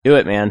Do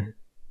it, man.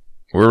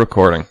 We're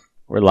recording.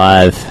 We're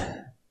live.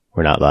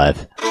 We're not live.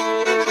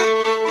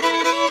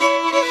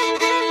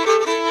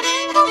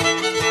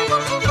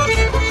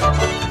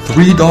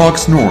 Three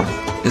Dogs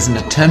North is an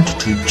attempt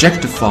to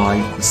objectify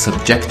the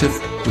subjective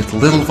with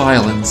little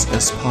violence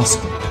as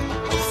possible.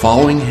 The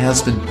following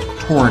has been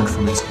torn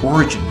from its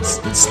origins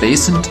in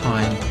space and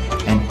time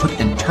and put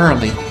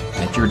entirely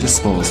at your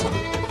disposal.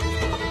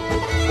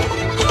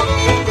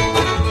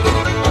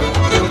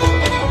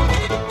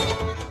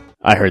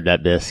 I heard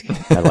that, Bisque.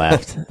 I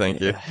laughed.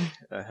 Thank you.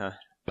 Uh-huh.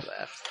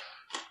 Laughed.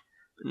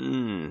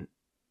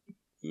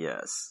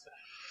 Yes.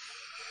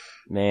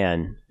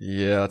 Man.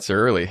 Yeah, it's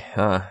early,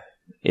 huh?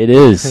 It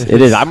is.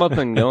 It is. I'm up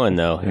and going,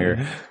 though,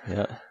 here.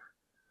 Yeah.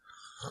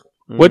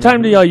 What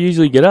time do y'all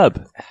usually get up?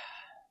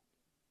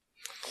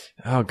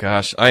 Oh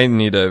gosh, I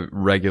need a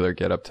regular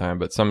get up time,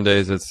 but some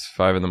days it's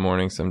 5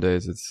 a.m, some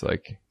days it's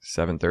like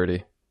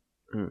 7:30.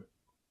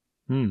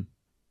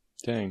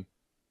 Dang.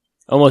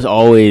 Almost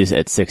always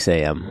at 6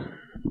 a.m.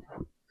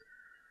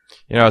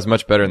 You know, I was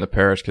much better in the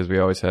parish because we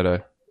always had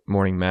a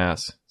morning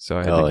mass, so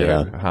I had to get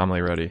a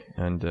homily ready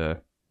and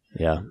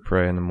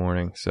pray in the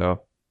morning.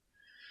 So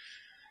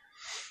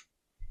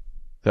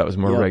that was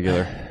more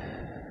regular.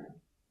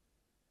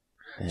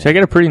 So I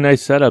got a pretty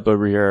nice setup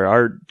over here.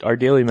 Our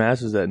daily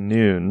mass is at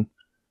noon,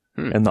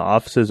 and the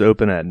offices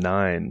open at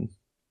 9.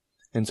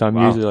 And so I'm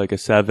usually like a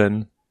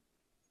 7,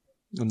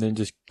 and then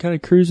just kind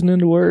of cruising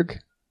into work.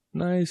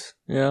 Nice,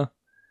 yeah,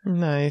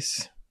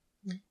 nice.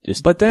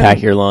 Just but then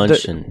pack your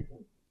lunch and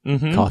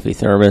coffee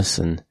thermos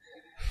and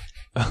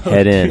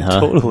head in, huh?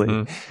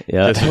 Totally.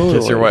 Yeah.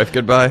 Kiss your wife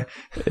goodbye.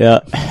 Yeah.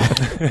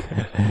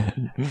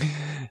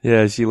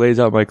 Yeah, she lays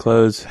out my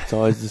clothes. It's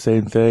always the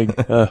same thing.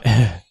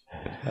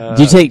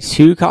 Do you take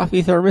 2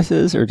 coffee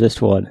thermoses or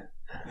just one?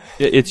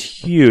 It's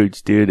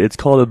huge, dude. It's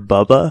called a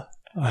Bubba.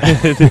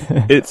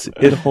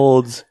 It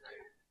holds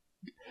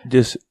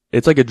just.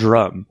 It's like a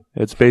drum.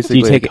 It's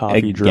basically Do you take a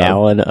coffee drum.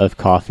 Gallon of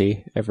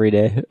coffee every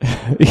day?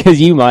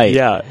 Because you might.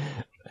 Yeah.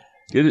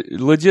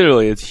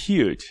 Legitimately, it's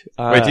huge.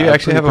 Wait, do you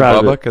actually have a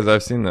Bubba? Because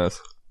I've seen those.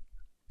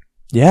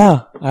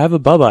 Yeah, I have a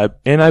Bubba,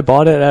 and I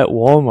bought it at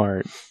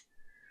Walmart.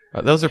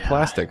 Those are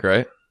plastic,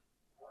 right?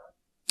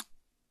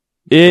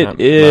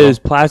 It is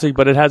plastic,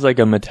 but it has like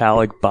a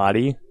metallic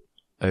body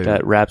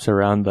that wraps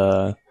around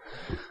the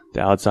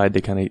outside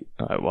to kind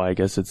of, well, I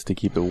guess it's to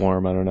keep it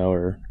warm, I don't know,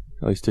 or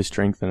at least to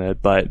strengthen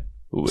it, but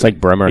it's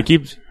like Bremer. It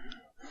keeps,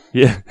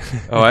 yeah.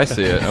 Oh, I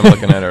see it. I'm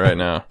looking at it right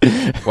now.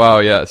 Wow,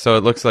 yeah. So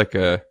it looks like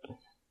a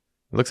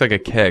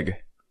keg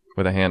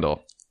with a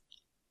handle.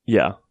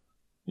 Yeah.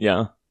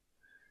 Yeah.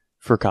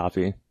 For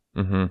coffee.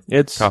 Mm-hmm.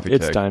 It's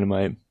keg.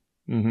 dynamite.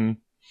 Mm-hmm.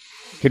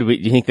 Do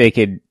you think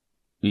they'd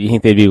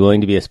be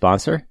willing to be a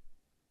sponsor?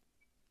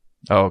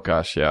 Oh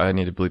gosh, yeah. I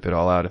need to bleep it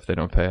all out if they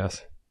don't pay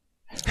us.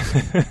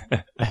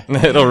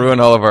 It'll ruin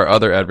all of our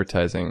other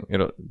advertising.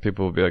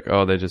 People will be like,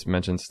 "Oh, they just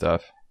mentioned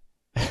stuff."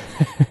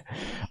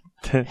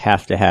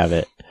 Have to have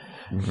it.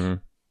 Mm-hmm.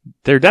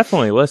 They're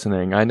definitely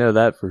listening. I know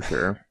that for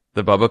sure.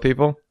 The Bubba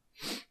people,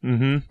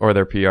 or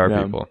their PR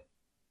people.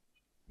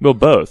 Well,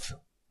 both.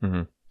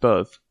 Mm-hmm.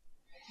 Both.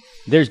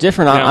 There's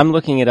different. I'm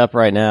looking it up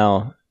right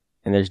now,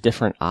 and there's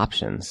different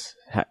options.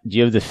 Do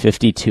you have the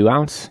 52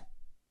 ounce?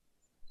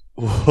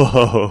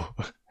 Whoa.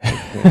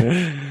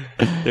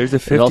 There's a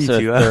 52 There's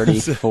also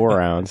ounce.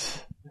 34 ounce.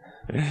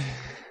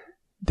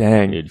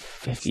 Dang. Dude,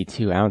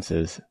 52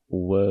 ounces.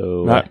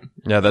 Whoa.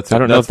 Yeah, that's I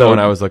don't know that's if the that one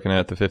would- I was looking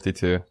at, the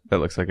 52. That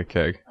looks like a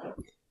keg.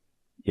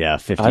 Yeah,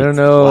 50. I don't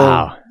know.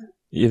 Wow.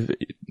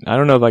 I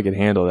don't know if I could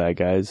handle that,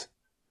 guys.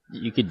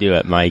 You could do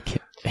it,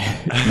 Mike.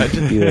 I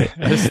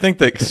just think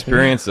the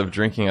experience of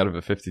drinking out of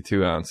a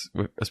 52 ounce,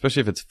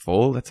 especially if it's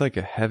full, that's a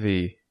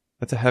heavy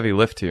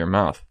lift to your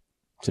mouth.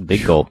 It's a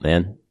big gulp,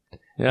 man.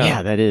 Yeah.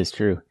 Yeah, that is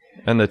true.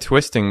 And the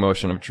twisting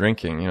motion of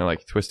drinking,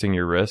 like twisting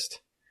your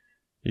wrist,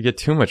 you get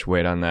too much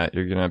weight on that.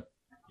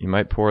 You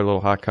might pour a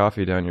little hot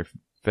coffee down your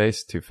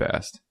face too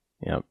fast.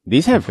 Yeah.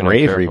 These have If you're not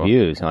rave careful.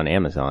 reviews on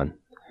Amazon.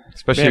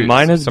 Especially Man,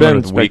 mine has someone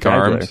been with weak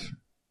spectacular. arms,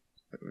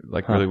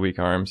 really weak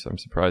arms. I'm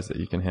surprised that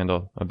you can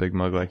handle a big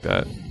mug like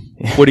that.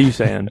 What are you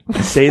saying?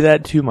 Say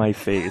that to my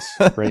face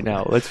right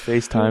now. Let's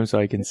FaceTime so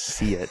I can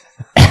see it.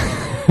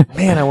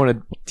 Man, I want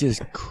to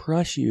just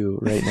crush you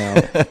right now.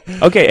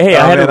 Okay, hey,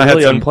 I had a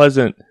really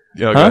unpleasant...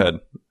 Go ahead.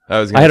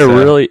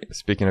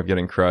 Speaking of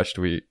getting crushed,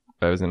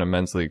 I was in a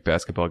men's league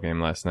basketball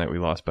game last night. We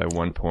lost by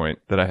 1 point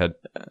that I had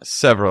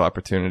several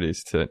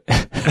opportunities to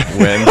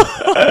win.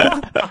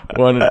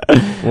 one a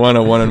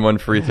 1-and-1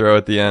 free throw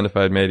at the end if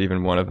I had made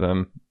even one of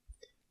them.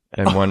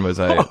 And one was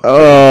on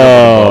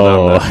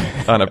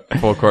a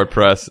full court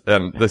press,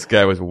 and this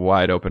guy was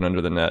wide open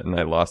under the net, and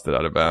I lost it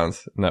out of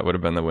bounds, and that would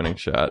have been the winning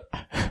shot.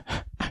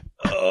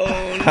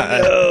 Oh,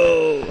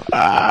 no.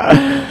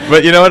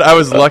 But you know what? I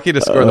was lucky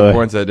to score the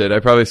points I did. I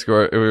probably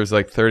scored, it was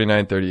like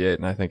 39-38,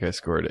 and I think I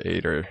scored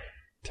 8 or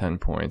 10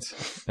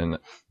 points. And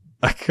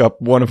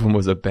one of them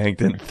was a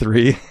banked in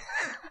 3.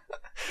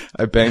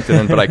 I banked it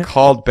in, but I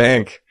called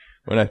bank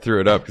when I threw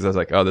it up because I was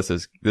like, oh, this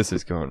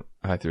is going,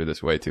 I threw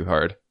this way too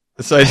hard.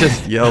 So I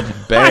just yelled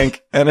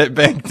bank, and it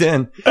banked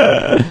in.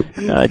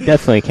 No, it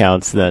definitely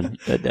counts then.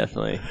 That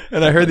definitely.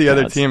 And I heard the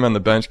other team on the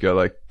bench go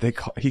like,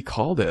 he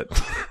called it.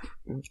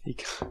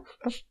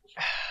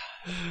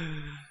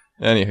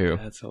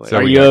 Anywho, so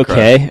are you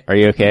okay? Are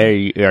you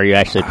okay? Are you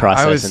actually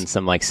processing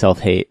some like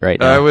self-hate right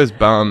now? I was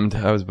bummed,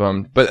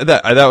 but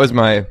that was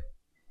my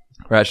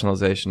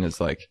rationalization.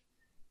 Is like,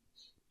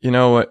 you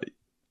know what?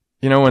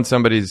 You know when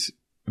somebody's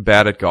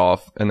bad at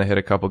golf and they hit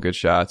a couple good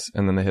shots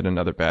and then they hit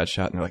another bad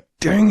shot and they're like,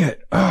 dang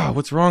it,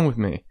 what's wrong with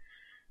me?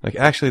 Like,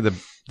 actually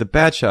the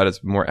bad shot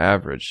is more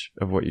average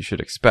of what you should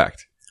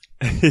expect.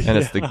 And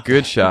it's the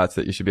good shots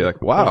that you should be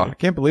like, wow, I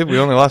can't believe we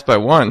only lost by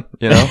 1,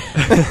 you know?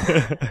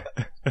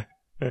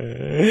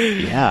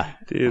 Yeah.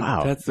 Dude,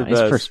 wow. That's the nice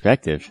best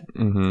perspective.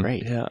 Mm-hmm.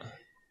 Great. Yeah.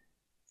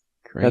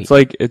 Great. That's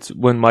like, it's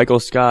when Michael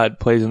Scott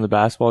plays in the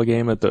basketball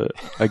game against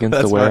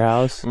the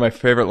Warehouse. My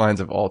favorite lines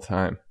of all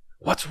time.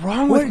 What's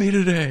wrong with me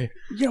today?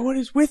 Yeah, what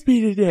is with me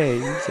today?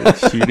 He's like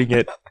shooting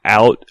it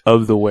out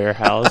of the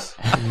Warehouse.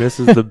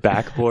 Misses the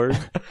backboard.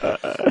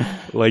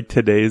 Like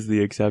today's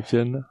the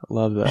exception.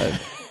 Love that.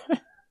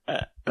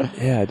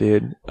 Yeah,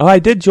 dude. Oh, I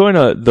did join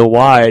the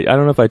Y. I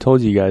don't know if I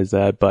told you guys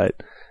that,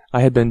 but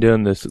I had been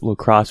doing this little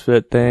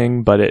CrossFit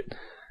thing, but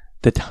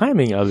the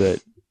timing of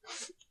it,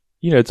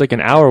 it's like an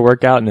hour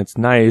workout and it's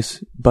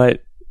nice, but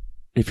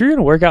if you're going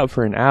to work out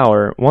for an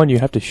hour, one, you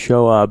have to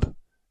show up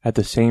at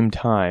the same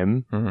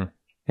time, mm-hmm.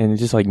 and it's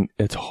just like,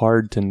 it's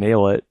hard to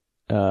nail it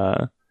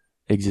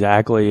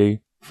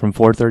exactly from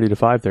 4:30 to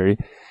 5:30,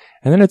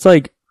 and then it's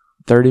like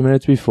 30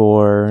 minutes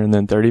before and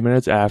then 30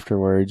 minutes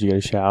afterwards. You got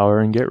to shower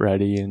and get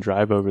ready and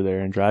drive over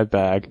there and drive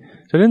back.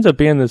 So it ends up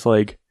being this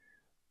like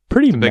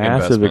pretty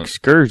massive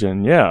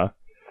excursion. Yeah.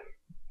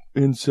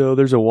 And so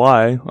there's a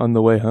Y on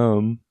the way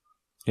home,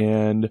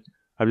 and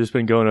I've just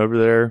been going over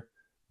there,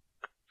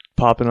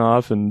 popping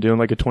off and doing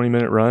like a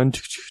 20-minute run,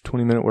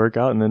 20-minute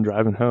workout, and then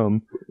driving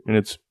home. And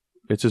it's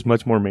just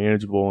much more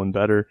manageable and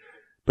better.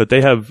 But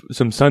they have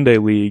some Sunday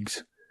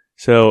leagues,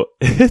 so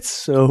it's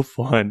so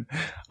fun.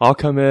 I'll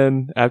come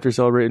in after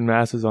celebrating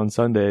masses on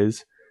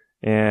Sundays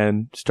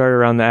and start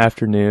around the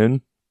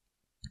afternoon.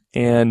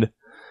 And,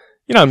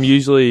 I'm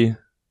usually,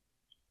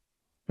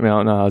 I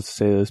don't know how to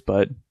say this,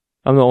 but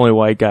I'm the only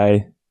white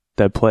guy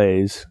that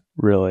plays,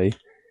 really.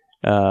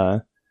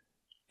 And,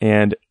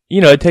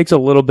 it takes a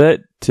little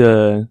bit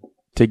to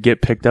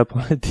get picked up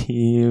on a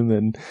team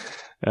and,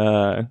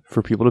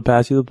 for people to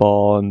pass you the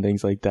ball and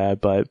things like that.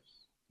 But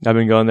I've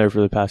been going there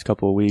for the past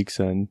couple of weeks,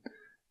 and,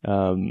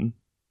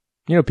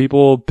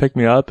 people pick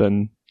me up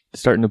and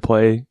starting to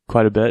play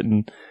quite a bit.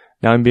 And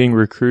now I'm being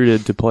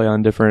recruited to play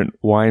on different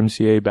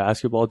YMCA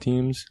basketball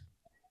teams.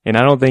 And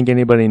I don't think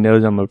anybody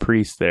knows I'm a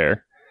priest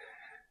there.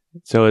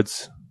 So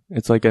it's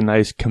like a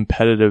nice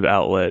competitive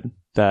outlet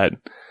that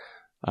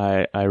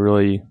I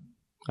really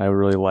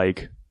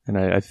like, and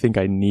I think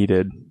I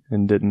needed,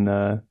 and didn't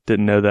know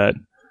that,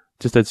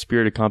 just that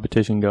spirit of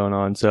competition going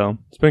on. So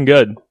it's been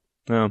good.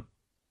 Yeah.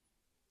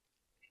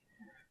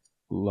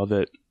 Love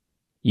it.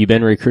 You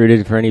been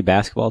recruited for any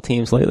basketball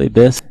teams lately,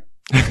 Biss?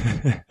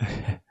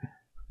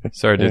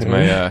 Sorry, dude,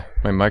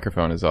 my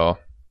microphone is all.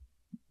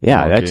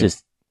 Yeah, wonky.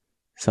 That's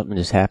something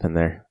just happened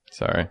there.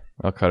 Sorry,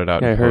 I'll cut it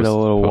out. Yeah, I heard a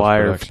little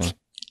wire. Getting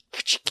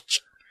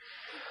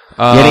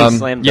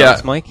slam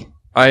dunks, Mike?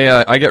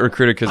 I get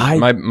recruited because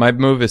my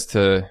move is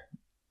to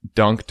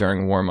dunk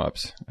during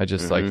warm-ups. I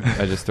just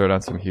I just throw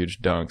down some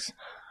huge dunks.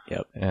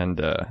 Yep.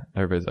 And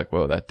everybody's like,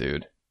 "Whoa, that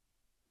dude!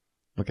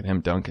 Look at him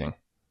dunking."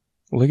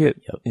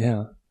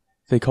 Yeah.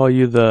 They call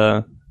you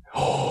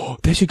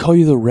they should call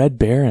you the Red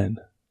Baron.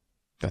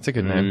 That's a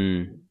good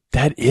name.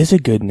 That is a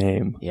good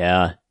name.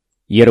 Yeah.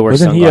 You got to wear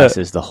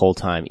sunglasses the whole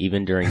time,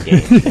 even during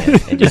games, man,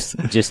 and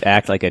just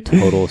act like a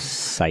total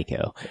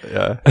psycho.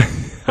 Yeah.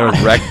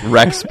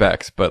 Rec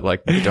specs, but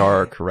like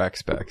dark rec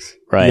specs.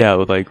 Right. Yeah,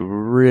 with like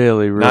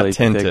really, really not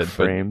tinted, thick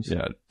frames. But,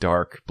 yeah,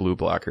 dark blue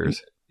blockers.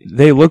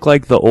 They look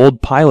like the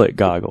old pilot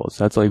goggles.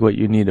 That's like what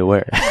you need to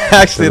wear.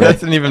 Actually,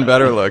 that's an even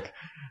better look.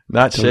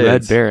 Not shades.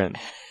 Red Baron.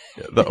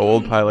 The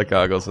old pilot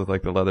goggles with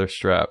like the leather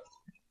strap.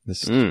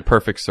 This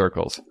perfect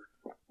circles.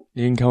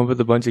 You can come up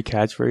with a bunch of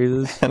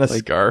catchphrases. And a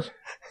scarf.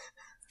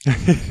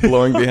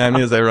 Blowing behind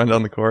me as I run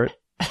down the court.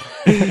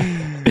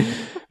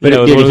 But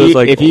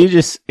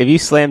if you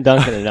slam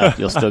dunk it enough,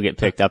 you'll still get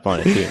picked up on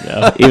it too,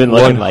 though. Even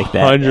looking like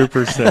that.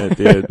 100%,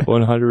 dude.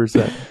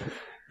 100%.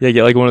 Yeah,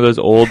 get like one of those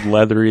old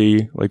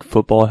leathery, like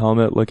football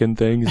helmet looking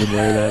things and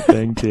wear that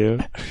thing too.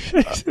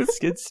 Just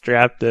get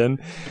strapped in.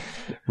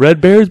 Red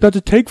Bear's about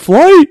to take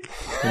flight.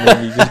 And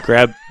then you just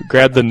grab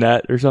the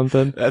net or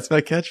something. That's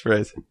my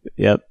catchphrase.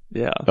 Yep.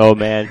 Yeah. Oh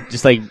man.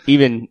 Just like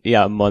even,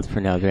 a month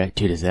from now, they're like,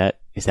 dude, is that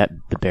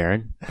the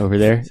Baron over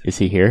there? Is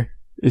he here?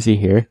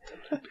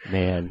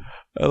 Man.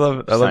 I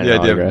love the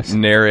idea of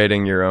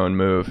narrating your own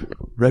move.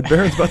 Red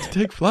Baron's about to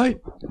take flight.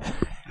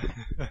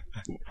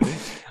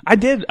 I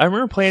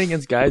remember playing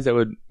against guys that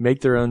would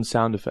make their own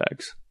sound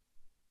effects.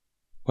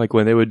 Like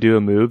when they would do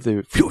a move, they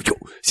would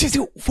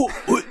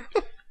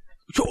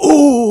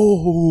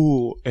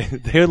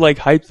and they would like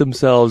hype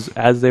themselves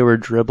as they were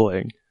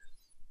dribbling.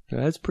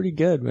 That's pretty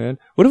good, man.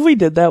 What if we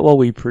did that while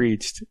we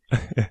preached?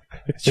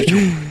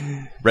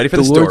 Ready for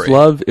the story. Lord's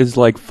love is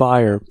like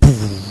fire.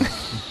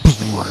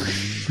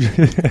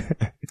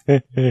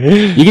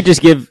 You could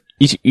just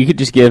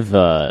give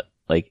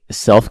like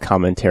self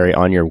commentary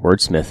on your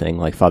wordsmithing,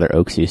 like Father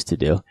Oaks used to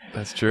do.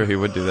 That's true. He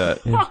would do that.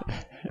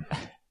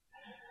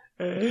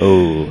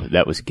 Oh,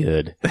 that was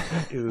good.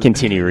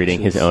 Continue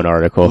reading his own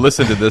article.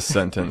 Listen to this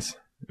sentence.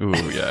 Ooh,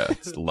 yeah,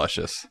 it's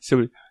luscious.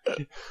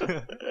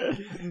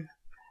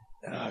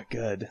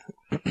 Good.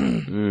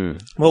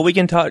 Well, we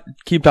can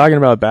keep talking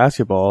about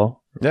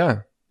basketball.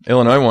 Yeah.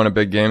 Illinois won a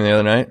big game the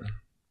other night.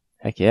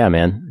 Heck yeah,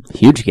 man.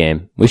 Huge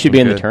game. We should be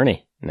in the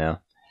tourney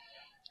now.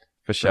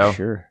 For sure. For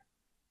sure.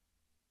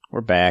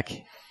 We're back.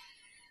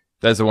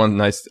 That's the one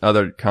nice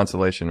other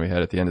consolation we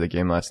had at the end of the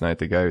game last night.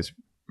 The guy who's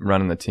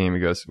running the team, he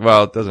goes,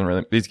 well, it doesn't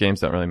really, these games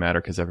don't really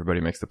matter because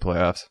everybody makes the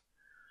playoffs.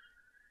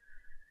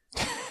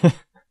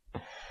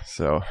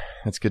 So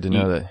it's good to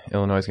know that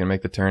Illinois is going to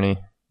make the tourney.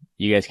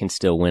 You guys can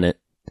still win it.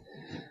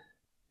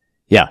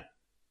 Yeah.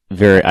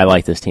 I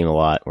like this team a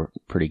lot. We're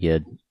pretty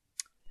good.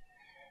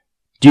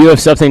 Do you have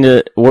something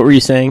what were you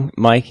saying,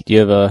 Mike? Do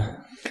you have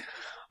a...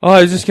 Oh,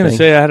 I was just going to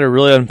say I had a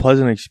really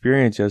unpleasant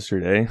experience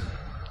yesterday.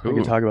 Ooh. We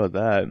can talk about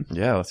that.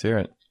 Yeah, let's hear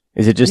it.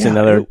 Is it just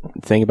another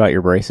thing about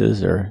your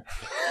braces, or?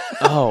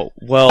 Oh,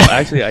 well,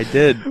 actually I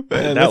did.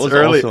 Man, that was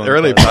early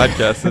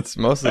podcast. It's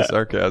mostly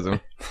sarcasm.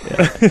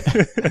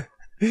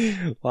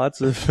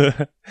 Lots of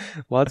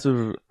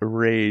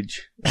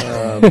rage.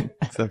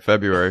 It's that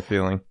February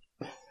feeling.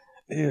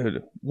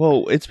 Dude,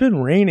 well, it's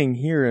been raining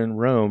here in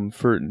Rome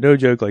for, no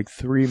joke, like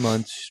 3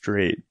 months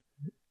straight.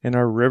 And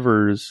our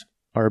rivers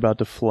are about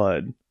to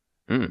flood.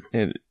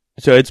 And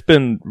so it's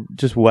been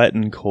just wet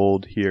and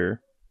cold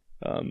here.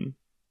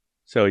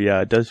 So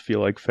yeah, it does feel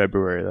like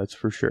February, that's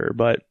for sure.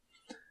 But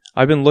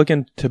I've been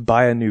looking to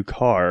buy a new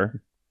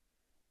car.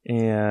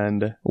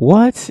 And...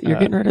 What? You're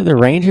getting rid of the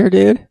Ranger,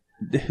 dude?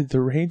 The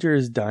Ranger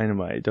is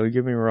dynamite, don't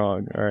get me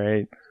wrong,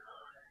 alright?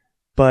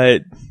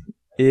 But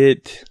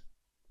it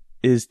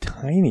is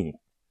tiny.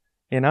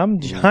 And I'm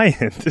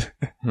giant.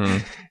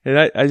 And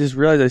I just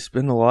realized I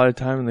spend a lot of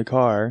time in the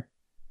car.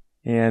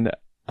 And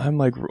I'm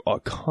like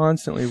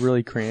constantly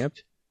really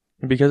cramped.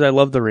 And because I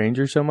love the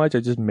Ranger so much, I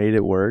just made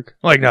it work.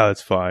 I'm like, no,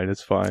 it's fine.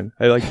 It's fine.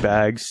 I like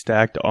bags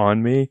stacked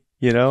on me,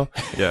 you know?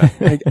 Yeah.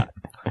 Like,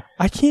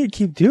 I can't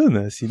keep doing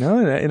this, you know?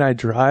 And I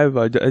drive.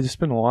 I just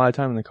spend a lot of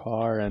time in the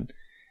car. And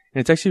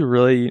it's actually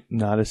really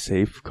not a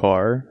safe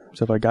car.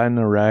 So if I got in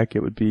a wreck, I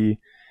would be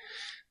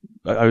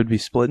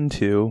split in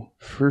two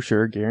for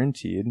sure,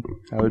 guaranteed.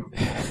 I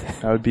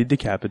would be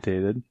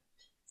decapitated.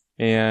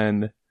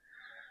 And,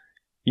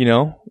 you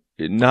know,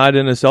 not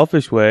in a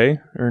selfish way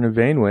or in a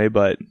vain way,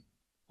 but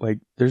like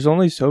there's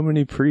only so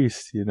many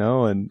priests, you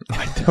know, and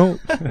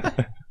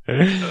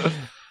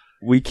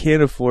we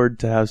can't afford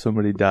to have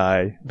somebody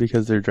die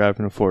because they're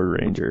driving a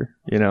Ford Ranger,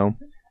 you know.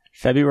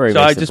 February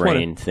makes the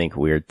brain think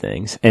weird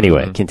things.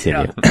 Anyway,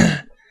 continue.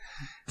 Yeah.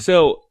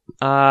 So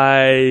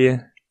I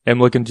am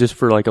looking just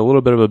for like a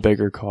little bit of a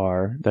bigger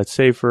car that's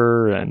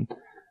safer and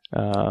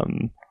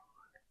and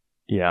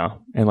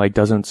like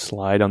doesn't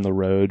slide on the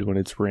road when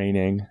it's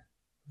raining.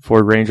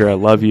 Ford Ranger, I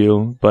love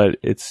you, but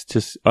it's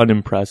just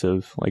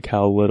unimpressive like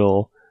how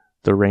little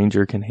the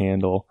Ranger can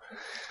handle.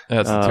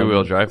 Yeah, it's the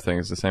two-wheel drive thing.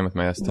 It's the same with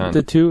my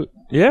S10.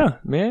 Yeah,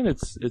 man,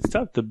 it's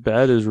tough. The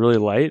bed is really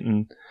light,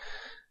 and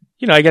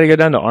you know I got to go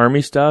down to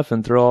Army stuff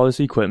and throw all this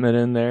equipment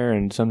in there,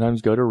 and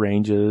sometimes go to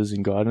ranges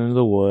and go out into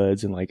the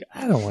woods, and like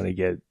I don't want to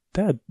get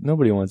that.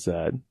 Nobody wants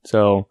that.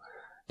 So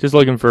just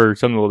looking for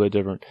something a little bit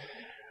different.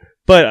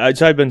 But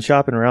I've been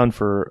shopping around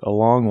for a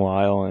long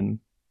while, and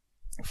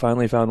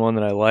finally found one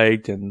that I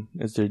liked, and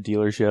it's their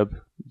dealership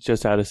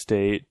just out of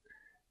state,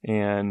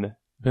 and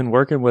been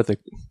working with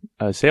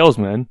a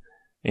salesman,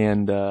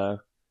 and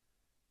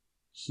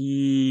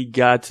he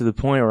got to the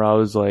point where I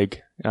was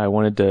like, I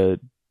wanted to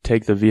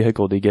take the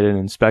vehicle to get it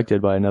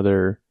inspected by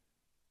another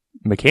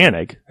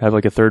mechanic, have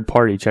like a third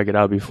party check it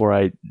out before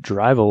I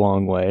drive a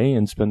long way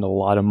and spend a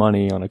lot of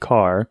money on a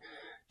car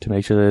to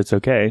make sure that it's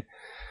okay.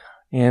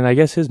 And I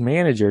guess his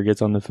manager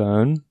gets on the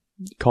phone,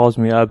 calls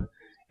me up,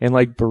 and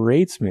like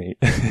berates me.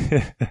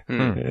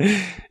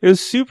 It was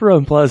super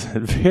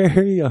unpleasant,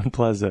 very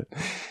unpleasant.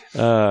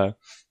 And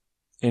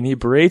he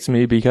berates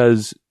me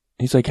because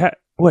he's like,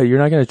 what, you're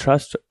not going to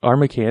trust our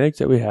mechanics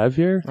that we have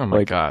here? Oh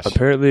my gosh.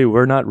 Apparently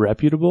we're not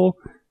reputable.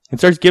 And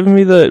starts giving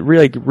me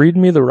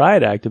reading me the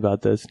riot act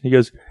about this. He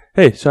goes,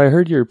 hey, so I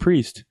heard you're a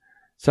priest.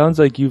 Sounds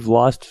like you've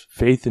lost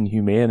faith in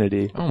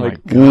humanity. Oh my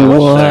God.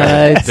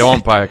 What?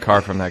 Don't buy a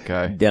car from that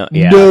guy.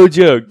 No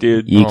joke,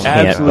 dude. You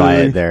can't buy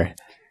it there.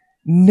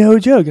 No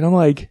joke. And I'm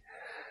like,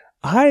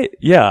 I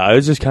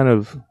was just kind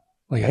of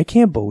like, I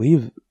can't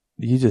believe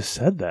you just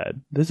said that.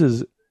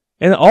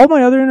 And all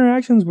my other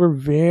interactions were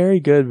very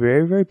good,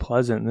 very, very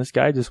pleasant. And this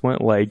guy just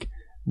went like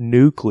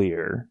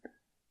nuclear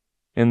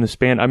in the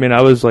span. I mean,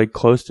 I was like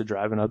close to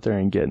driving up there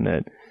and getting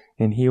it.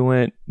 And he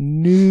went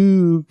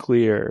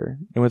nuclear.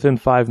 And within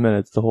 5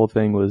 minutes, the whole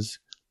thing was...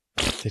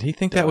 Did he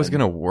think that was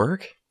going to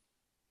work?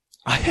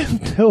 I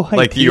have no idea.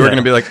 Like, you were going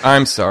to be like,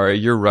 I'm sorry,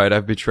 you're right,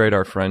 I've betrayed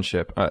our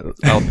friendship.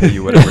 I'll pay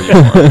you whatever you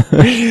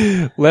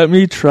want. Let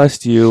me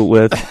trust you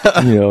with,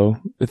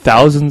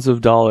 thousands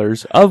of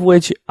dollars, of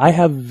which I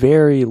have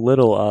very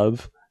little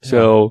of.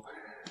 So,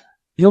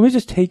 let me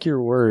just take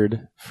your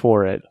word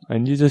for it,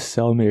 and you just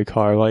sell me a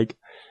car. Like,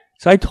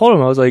 so I told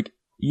him, I was like,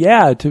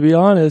 yeah, to be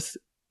honest,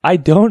 I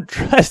don't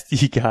trust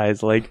you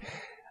guys. Like,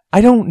 I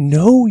don't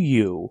know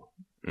you.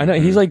 I know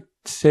he's like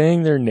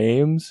saying their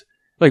names.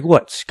 Like,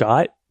 what,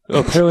 Scott? Oh,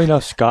 apparently now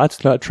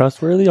Scott's not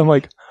trustworthy. I'm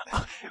like,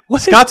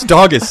 what? Scott's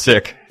dog is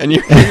sick, and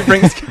you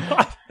bring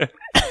Scott.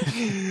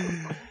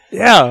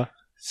 Yeah.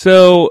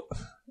 So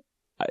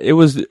it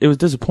was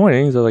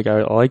disappointing. So like,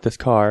 I like this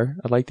car.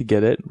 I'd like to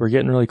get it. We're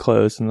getting really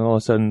close, and then all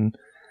of a sudden,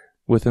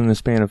 within the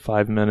span of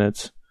 5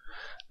 minutes,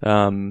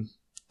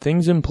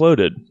 things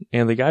imploded,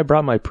 and the guy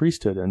brought my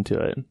priesthood into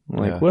it. I'm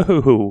like,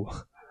 whoa,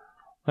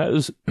 that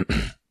was.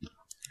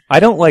 I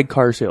don't like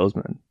car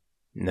salesmen.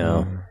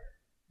 No.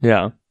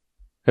 Yeah.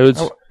 It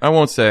was. I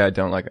won't say I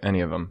don't like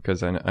any of them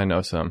because I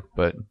know some,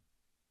 but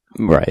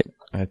right.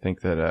 I think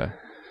that I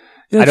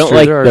don't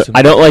like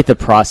the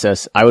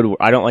process. I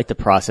don't like the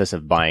process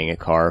of buying a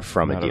car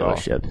from a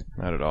dealership.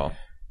 Not at all.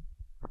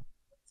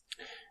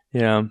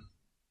 Yeah.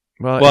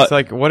 Well, it's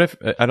like, what if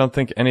I don't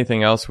think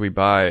anything else we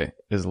buy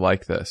is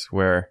like this,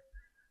 where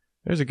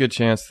there's a good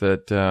chance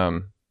that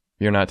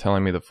you're not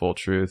telling me the full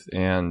truth,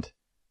 and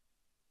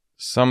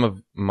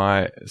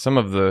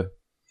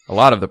a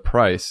lot of the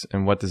price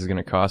and what this is going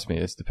to cost me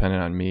is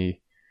dependent on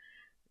me,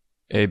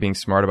 A, being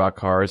smart about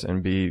cars,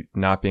 and B,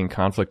 not being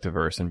conflict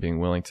averse and being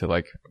willing to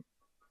like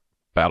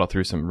battle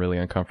through some really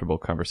uncomfortable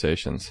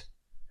conversations.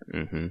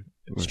 Mm-hmm.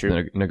 With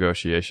true.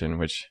 Negotiation,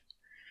 which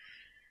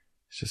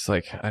it's just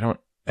like, I don't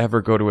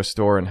ever go to a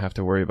store and have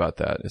to worry about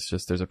that. It's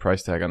just, there's a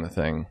price tag on the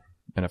thing,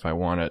 and if I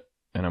want it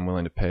and I'm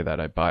willing to pay that,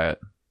 I buy it.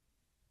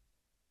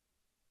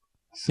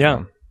 So,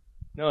 yeah.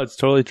 No, it's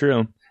totally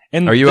true.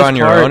 And are you on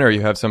your own, or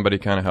you have somebody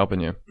kind of helping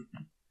you?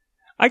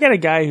 I got a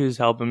guy who's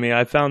helping me.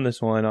 I found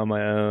this one on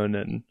my own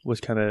and was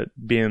kind of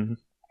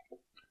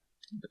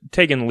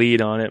taking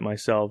lead on it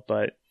myself.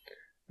 But,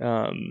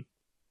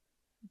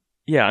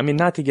 yeah, I mean,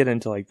 not to get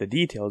into like the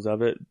details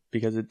of it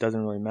because it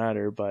doesn't really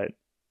matter, but,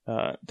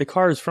 the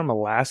car is from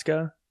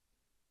Alaska,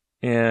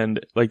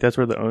 and like, that's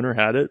where the owner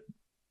had it.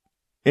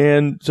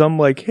 And so I'm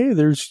like, hey,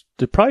 there's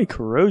probably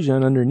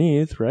corrosion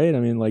underneath, right? I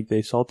mean, like,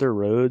 they salt their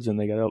roads and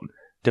they got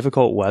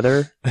difficult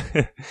weather.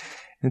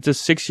 It's a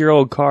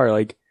 6-year-old car.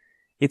 Like,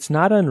 it's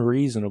not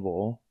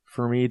unreasonable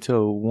for me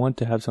to want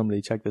to have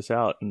somebody check this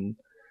out. And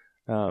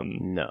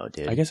no,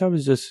 dude. I guess I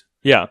was just,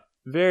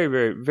 very,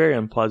 very, very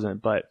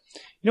unpleasant. But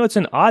it's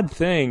an odd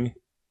thing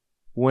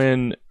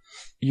when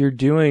you're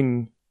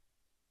doing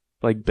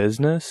like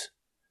business,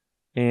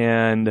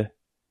 and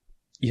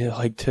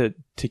like to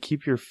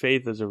keep your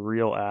faith as a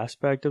real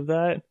aspect of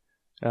that.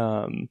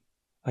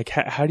 Like,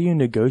 how do you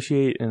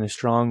negotiate in a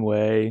strong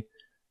way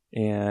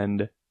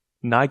and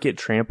not get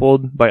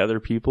trampled by other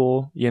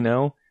people,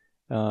 not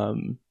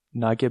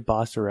get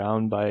bossed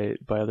around by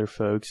other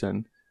folks,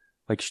 and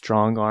like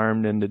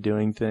strong-armed into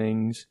doing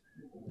things.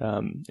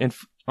 And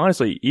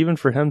honestly, even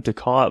for him to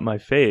call out my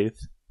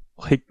faith,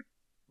 like,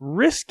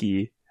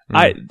 risky.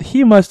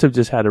 He must have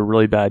just had a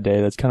really bad day.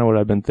 That's kind of what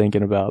I've been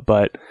thinking about.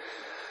 But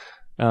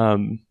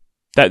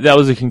that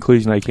was the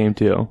conclusion I came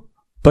to.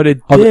 But it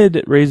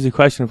did raise the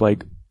question of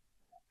like,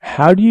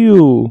 how do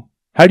you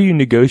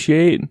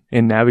negotiate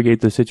and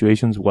navigate the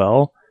situations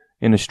well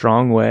in a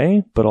strong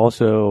way, but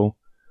also,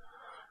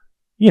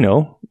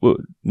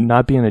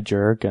 not being a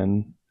jerk,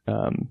 and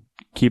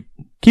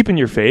keeping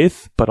your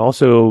faith, but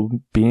also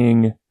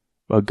being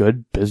a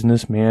good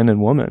businessman and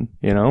woman,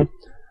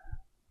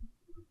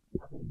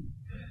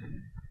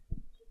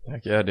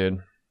 Heck yeah, dude.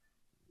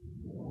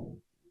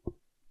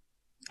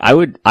 I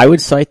would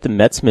cite the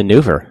Mets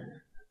maneuver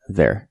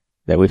there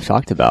that we've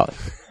talked about.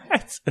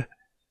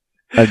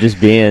 Of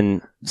just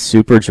being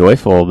super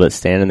joyful but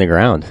standing the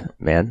ground,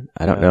 man.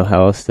 I don't know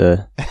how else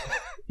to,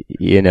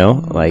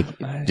 like,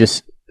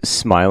 just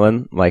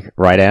smiling like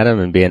right at him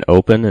and being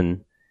open.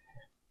 And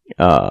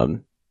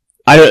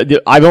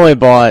I've only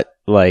bought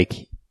like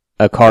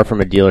a car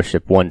from a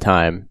dealership one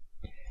time,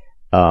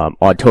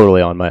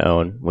 totally on my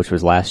own, which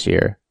was last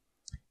year.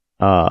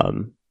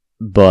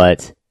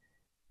 But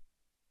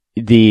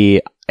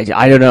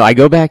I don't know. I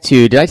go back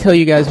to, did I tell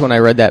you guys when I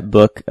read that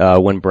book,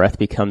 When Breath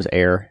Becomes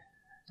Air?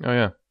 Oh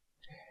yeah.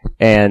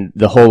 And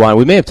the whole line,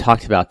 we may have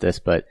talked about this,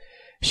 but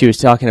she was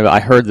talking about,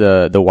 I heard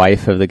the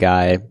wife of the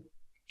guy,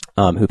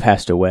 who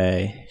passed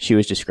away. She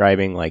was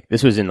describing, like,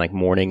 this was in like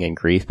mourning and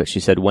grief, but she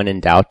said, when in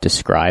doubt,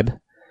 describe.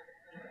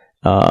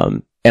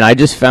 And I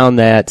just found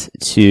that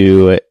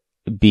to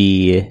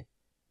be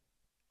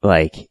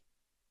like,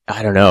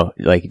 I don't know,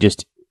 like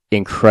just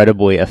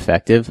incredibly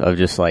effective of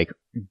just like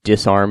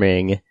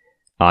disarming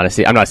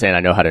honesty. I'm not saying I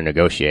know how to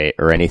negotiate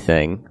or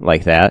anything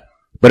like that,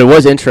 but it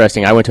was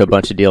interesting. I went to a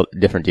bunch of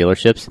different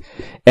dealerships,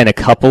 and a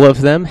couple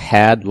of them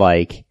had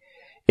like,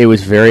 it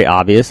was very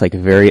obvious, like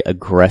very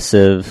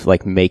aggressive,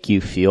 like make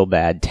you feel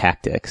bad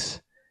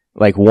tactics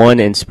like one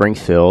in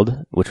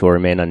Springfield, which will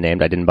remain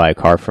unnamed. I didn't buy a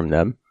car from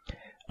them.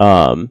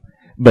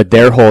 But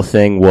their whole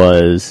thing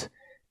was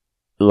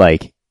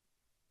like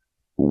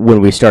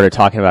when we started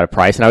talking about a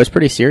price, and I was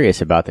pretty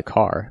serious about the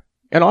car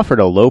and offered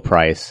a low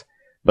price,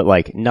 but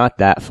like not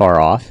that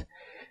far off.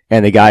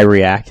 And the guy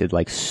reacted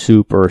like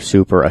super,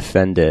 super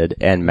offended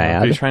and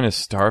mad. Are you trying to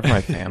starve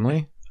my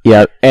family?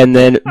 Yeah. And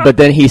then, but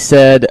then he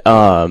said,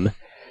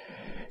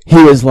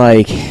 he was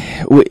like,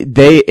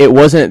 it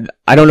wasn't,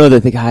 I don't know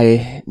that the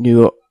guy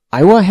knew,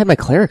 I had my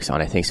clerics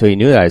on, I think, so he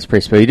knew that I was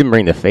pretty, but he didn't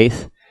bring the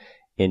faith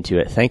into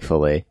it,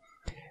 thankfully.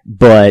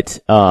 But,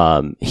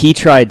 he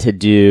tried to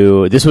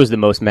do, this was the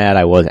most mad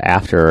I was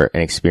after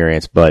an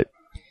experience, but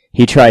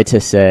he tried to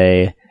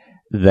say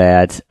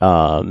that,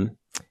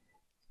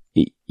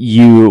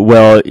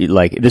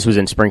 like, this was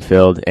in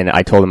Springfield, and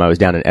I told him I was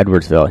down in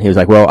Edwardsville. And he was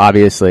like, well,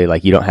 obviously,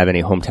 like, you don't have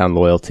any hometown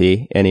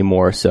loyalty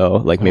anymore, so,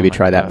 like, maybe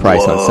try that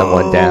price on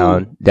someone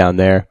down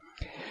there.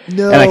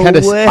 No and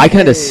I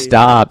kind of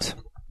stopped.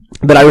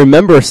 But I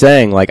remember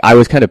saying, like, I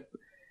was kind of,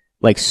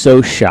 like,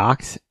 so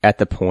shocked at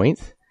the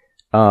point,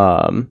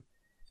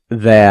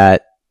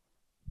 that,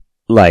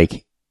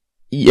 like,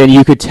 and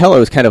you could tell it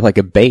was kind of like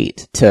a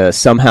bait to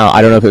somehow,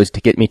 I don't know if it was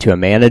to get me to a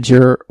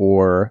manager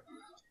or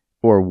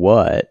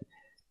what.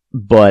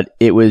 But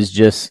it was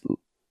just,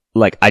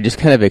 like, I just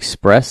kind of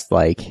expressed,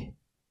 like,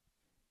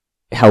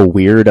 how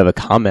weird of a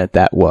comment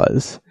that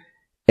was,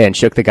 and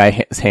shook the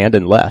guy's hand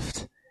and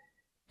left.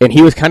 And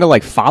he was kind of,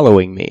 like,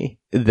 following me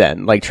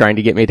then, like, trying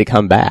to get me to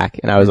come back.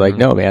 And I was like,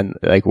 no, man,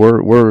 like,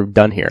 we're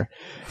done here,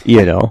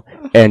 you know,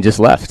 and just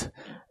left.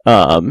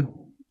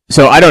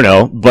 So I don't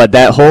know, but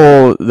that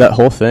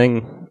whole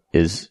thing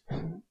is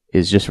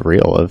just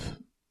real of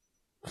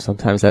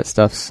sometimes that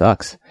stuff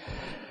sucks.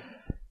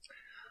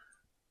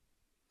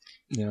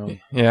 You know.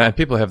 Yeah, and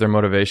people have their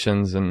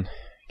motivations. And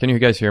can you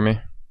guys hear me?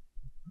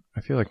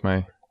 I feel like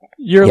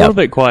you're a little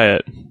bit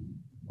quiet.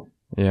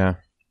 Yeah,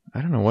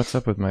 I don't know what's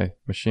up with my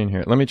machine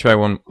here. Let me try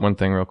one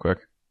thing real quick.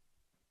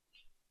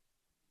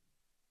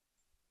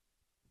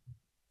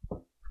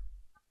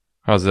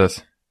 How's this?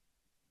 Is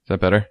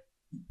that better?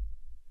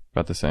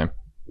 About the same.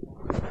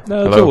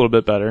 No, it's a little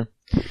bit better.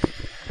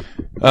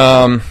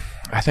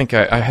 I think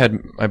I had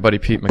my buddy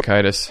Pete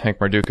Makaitis, Hank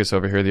Mardukas,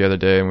 over here the other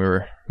day, and we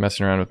were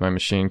messing around with my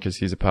machine because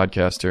he's a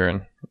podcaster,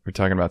 and we're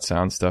talking about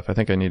sound stuff. I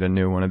think I need a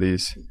new one of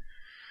these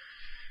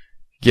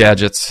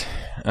gadgets.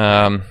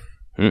 So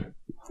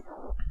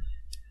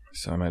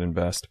I might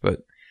invest.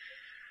 But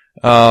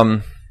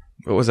what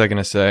was I going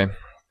to say?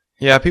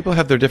 Yeah, people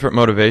have their different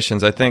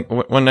motivations. I think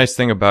one nice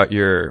thing about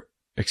your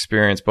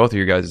experience, both of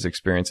you guys'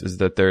 experience, is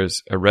that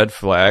there's a red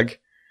flag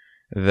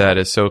that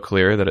is so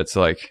clear that it's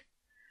like,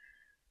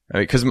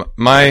 because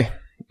my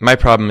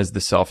problem is the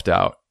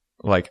self-doubt.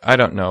 Like, I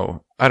don't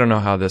know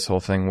how this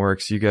whole thing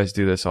works. You guys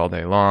do this all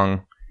day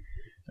long.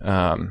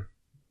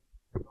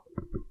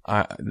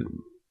 I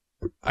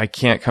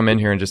can't come in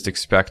here and just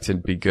expect to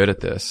be good at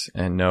this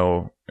and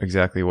know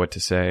exactly what to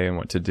say and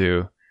what to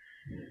do.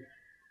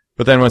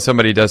 But then when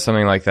somebody does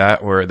something like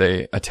that, where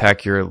they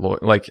attack your,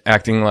 like,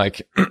 acting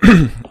like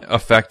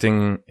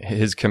affecting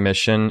his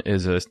commission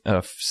is a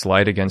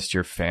slight against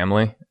your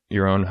family,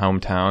 your own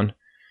hometown,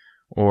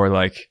 or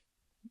like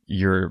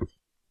your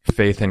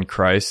faith in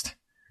Christ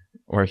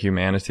or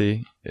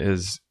humanity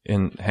is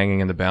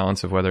hanging in the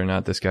balance of whether or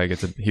not this guy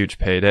gets a huge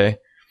payday.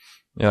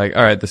 You're like,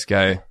 all right, this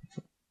guy,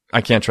 I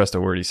can't trust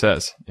a word he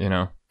says, you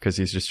know, because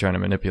he's just trying to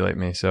manipulate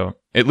me. So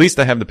at least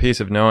I have the peace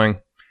of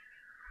knowing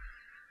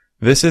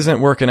this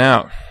isn't working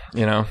out,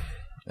 you know.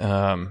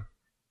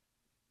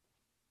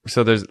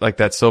 So there's like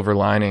that silver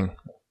lining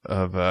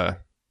of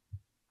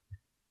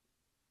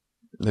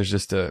there's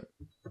just a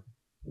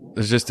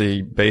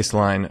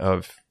baseline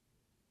of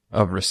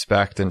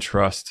respect and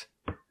trust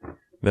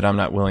that I'm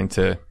not willing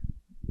to.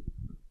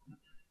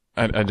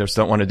 I just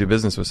don't want to do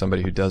business with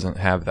somebody who doesn't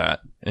have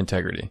that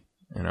integrity,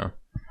 you know.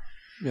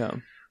 Yeah.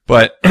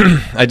 But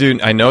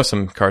I know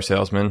some car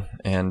salesmen,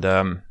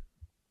 and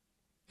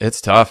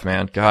it's tough,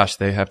 man. Gosh,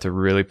 they have to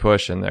really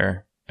push in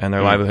there, and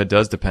their livelihood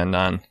does depend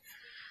on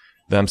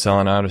them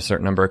selling out a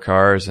certain number of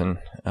cars. And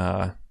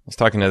I was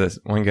talking to this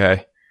one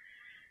guy,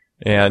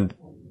 and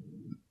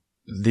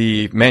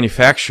the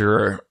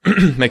manufacturer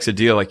makes a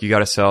deal like, you got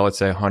to sell, let's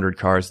say, 100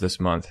 cars this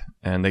month,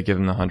 and they give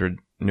them the 100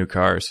 new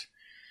cars,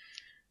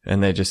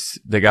 and they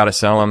got to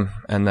sell them,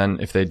 and then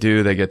if they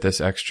do, they get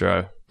this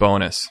extra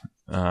bonus.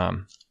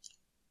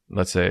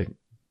 Let's say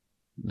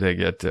they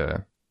get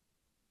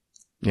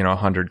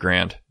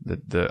 $100,000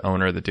 that the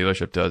owner of the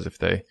dealership does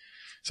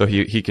so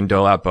he can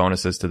dole out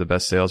bonuses to the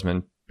best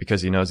salesman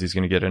because he knows he's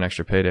going to get an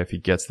extra payday if he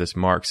gets this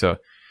mark. So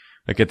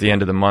like at the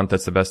end of the month,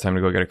 that's the best time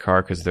to go get a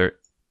car, because they're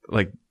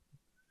like,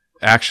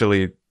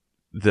 actually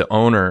the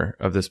owner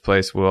of this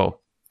place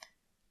will,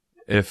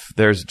 if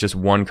there's just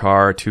one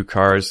car or two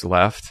cars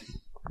left,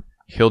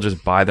 he'll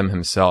just buy them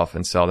himself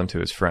and sell them to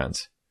his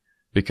friends,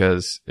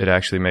 because it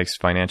actually makes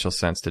financial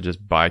sense to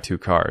just buy two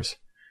cars,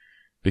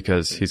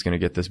 because he's going to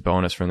get this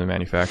bonus from the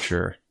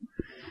manufacturer.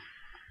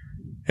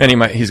 And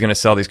he's going to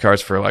sell these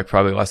cars for like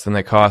probably less than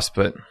they cost,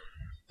 but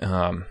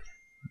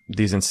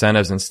these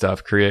incentives and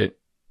stuff create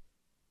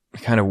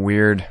kind of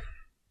weird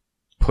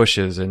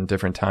pushes in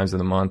different times of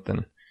the month,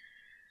 and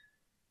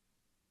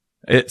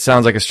it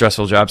sounds like a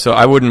stressful job. So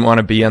I wouldn't want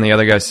to be on the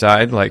other guy's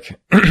side. Like,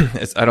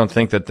 I don't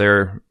think that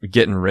they're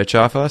getting rich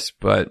off us,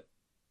 but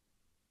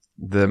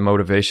the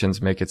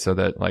motivations make it so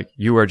that like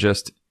you are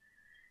just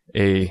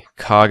a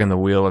cog in the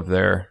wheel of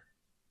their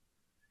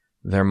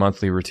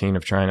monthly routine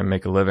of trying to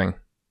make a living.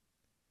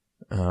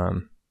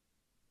 And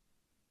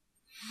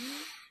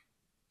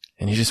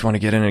you just want to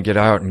get in and get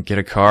out and get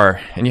a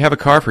car, and you have a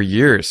car for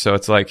years. So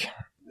it's like,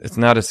 it's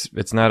not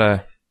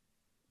a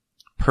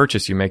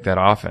purchase you make that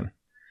often,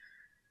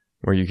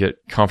 where you get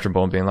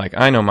comfortable and being like,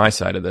 I know my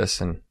side of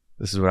this and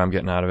this is what I'm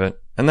getting out of it.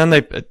 And then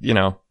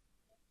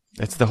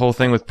it's the whole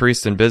thing with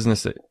Priest and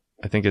business that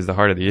I think is the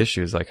heart of the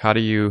issue, is like, how do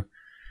you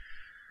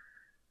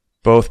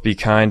both be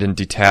kind and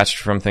detached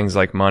from things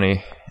like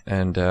money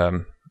and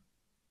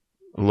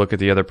look at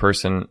the other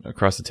person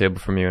across the table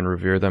from you and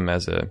revere them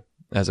as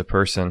a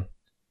person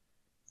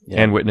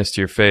and witness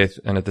to your faith,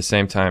 and at the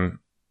same time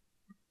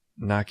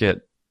not get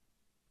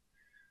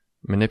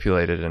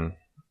manipulated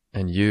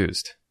and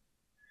used.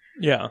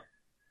 Yeah.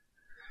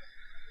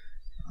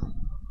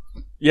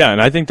 Yeah,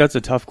 and I think that's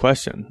a tough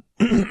question.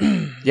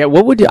 Yeah,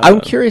 what would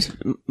I'm curious,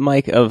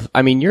 Mike,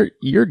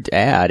 your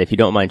dad, if you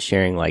don't mind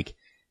sharing, like,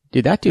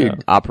 dude, that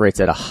dude operates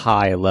at a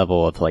high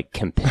level of like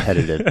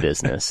competitive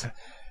business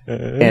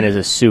and is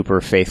a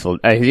super faithful.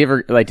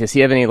 Does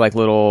he have any like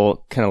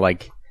little kind of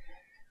like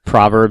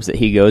proverbs that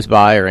he goes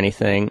by or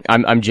anything?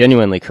 I'm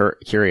genuinely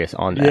curious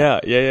on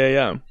that.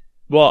 Yeah.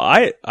 Well,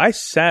 I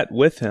sat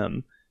with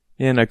him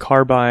in a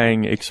car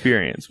buying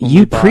experience.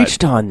 You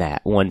preached on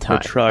that one time.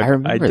 The truck. I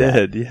remember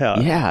that. Yeah.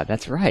 Yeah,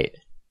 that's right.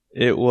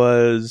 It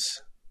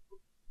was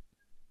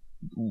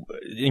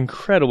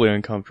incredibly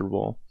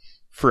uncomfortable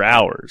for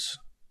hours.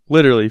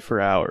 Literally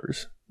for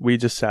hours. We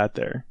just sat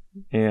there,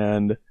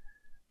 and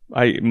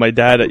my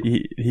dad,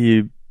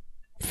 he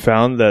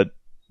found that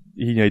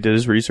he did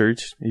his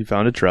research. He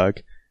found a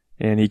truck,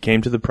 and he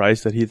came to the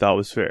price that he thought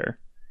was fair.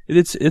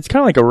 It's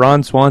kind of like a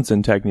Ron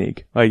Swanson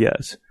technique, I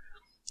guess.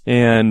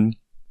 And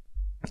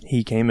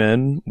he came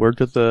in, worked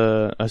with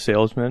a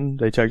salesman.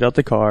 They checked out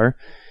the car,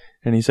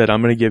 and he said,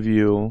 I'm going to give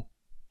you,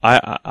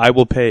 I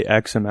will pay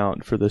X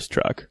amount for this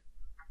truck,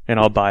 and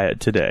I'll buy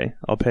it today.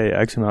 I'll pay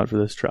X amount for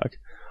this truck.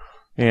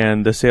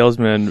 And the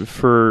salesman,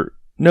 for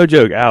no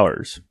joke,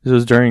 hours. This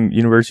was during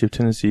University of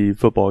Tennessee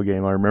football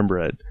game. I remember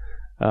it.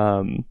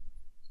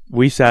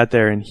 We sat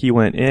there, and he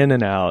went in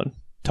and out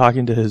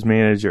talking to his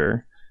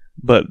manager,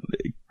 but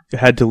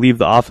had to leave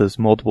the office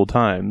multiple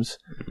times.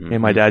 Mm-hmm.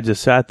 And my dad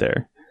just sat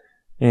there.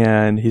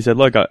 And he said,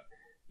 look,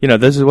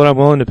 this is what I'm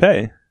willing to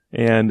pay.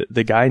 And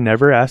the guy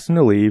never asked him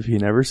to leave. He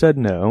never said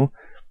no,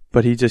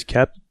 but he just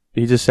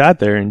sat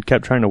there and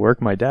kept trying to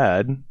work my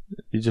dad.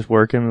 He just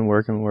work him.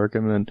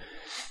 And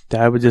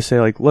dad would just say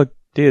like, look,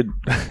 dude,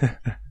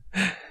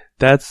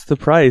 that's the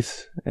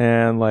price.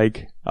 And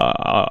like,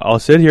 I'll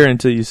sit here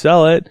until you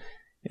sell it.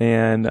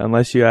 And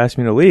unless you ask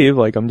me to leave,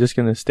 like, I'm just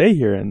going to stay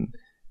here. And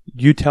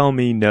you tell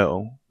me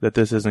no, that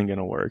this isn't going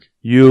to work.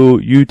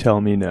 You tell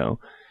me no.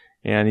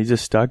 And he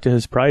just stuck to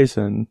his price,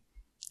 and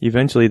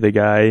eventually the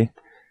guy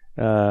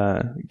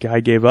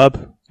gave up.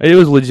 It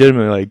was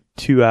legitimately like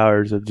 2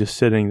 hours of just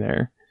sitting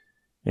there.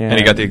 And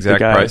he got the exact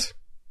price?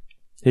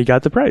 He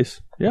got the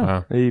price. Yeah.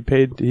 Wow. He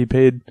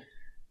paid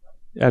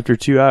after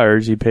 2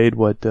 hours, he paid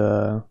what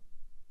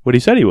he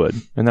said he would,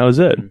 and that was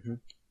it. Mm-hmm.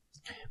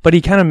 But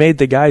he kind of made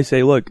the guy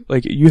say, look,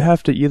 like, you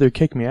have to either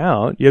kick me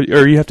out,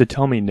 or you have to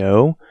tell me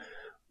no,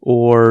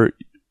 or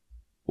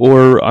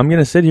I'm going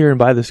to sit here and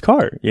buy this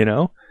car,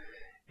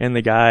 And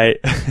the guy,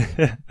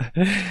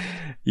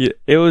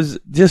 it was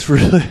just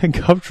really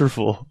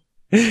uncomfortable,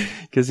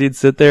 because he'd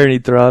sit there and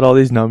he'd throw out all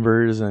these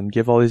numbers and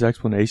give all these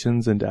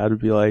explanations, and Dad would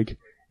be like,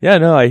 yeah,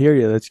 no, I hear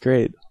you. That's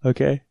great.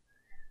 Okay.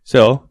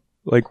 So,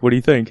 like, what do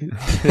you think?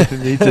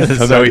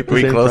 So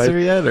we closer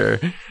yet,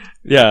 or?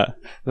 Yeah.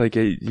 Like,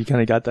 you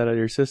kind of got that out of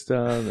your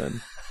system,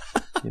 and,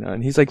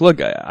 and he's like, look,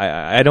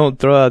 I don't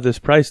throw out this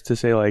price to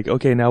say like,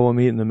 okay, now we'll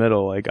meet in the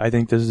middle. Like, I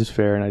think this is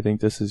fair and I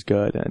think this is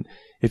good. And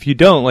if you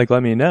don't, like,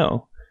 let me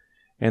know.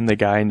 And the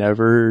guy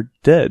never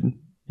did,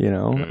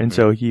 Mm-hmm. And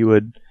so he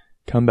would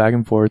come back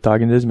and forth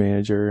talking to his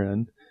manager,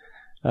 and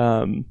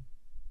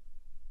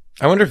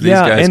I wonder if these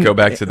guys go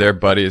back to their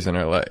buddies and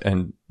are like,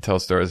 and tell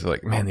stories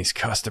like, man, these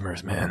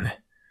customers, man,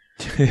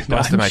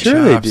 busted my chops.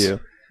 They do.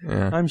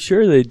 Yeah. I'm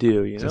sure they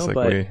do, Just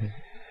like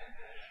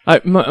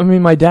but I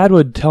mean, my dad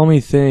would tell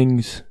me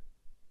things,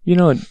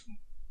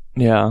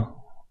 yeah.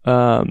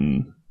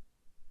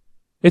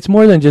 It's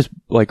more than just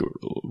like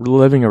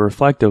living a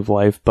reflective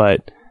life,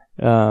 but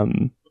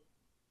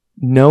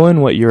knowing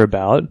what you're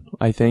about,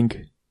 I think,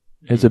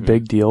 is a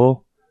big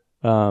deal.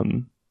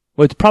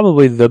 It's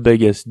probably the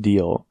biggest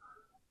deal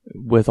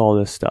with all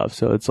this stuff.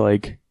 So it's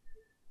like,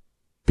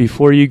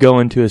 before you go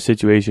into a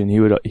situation,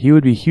 he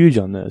would be huge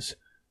on this.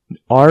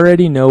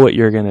 Already know what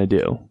you're going to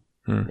do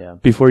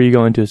before you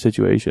go into a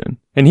situation.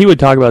 And he would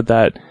talk about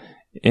that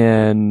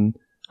in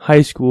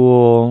high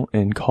school,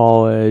 in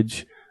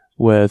college,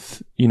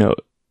 with,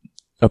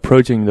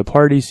 approaching the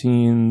party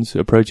scenes,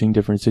 approaching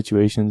different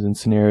situations and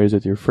scenarios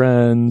with your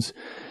friends.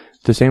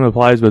 The same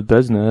applies with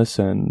business,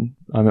 and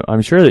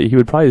I'm sure that he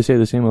would probably say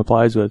the same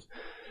applies with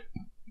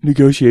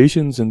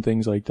negotiations and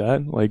things like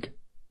that. Like,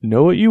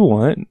 know what you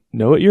want,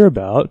 know what you're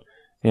about,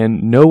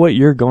 and know what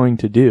you're going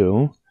to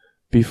do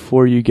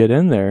before you get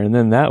in there. And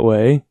then that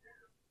way,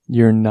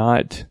 you're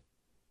not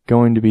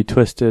going to be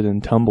twisted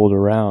and tumbled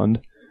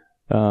around.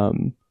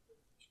 So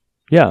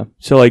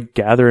like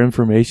gather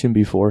information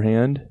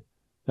beforehand.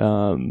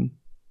 Probably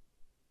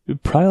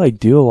like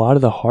do a lot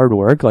of the hard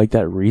work, like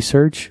that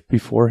research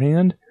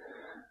beforehand.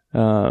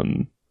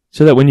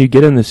 So that when you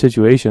get in the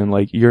situation,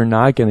 like you're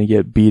not going to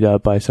get beat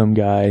up by some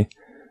guy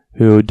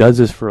who does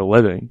this for a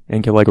living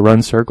and can like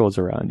run circles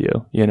around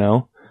you,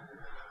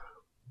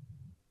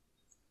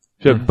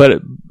 So,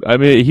 but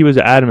he was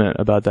adamant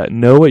about that.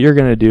 Know what you're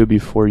going to do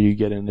before you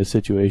get into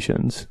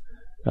situations.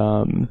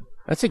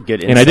 That's a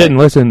good insight. And I didn't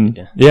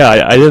listen. Yeah,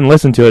 I didn't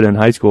listen to it in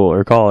high school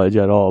or college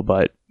at all,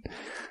 but,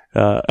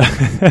 well,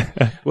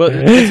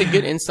 it's a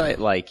good insight,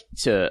 like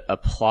to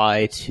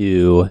apply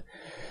to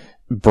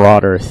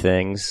broader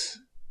things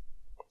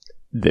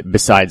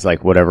besides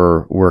like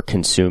whatever we're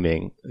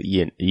consuming,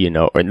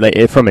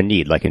 or from a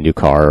need, like a new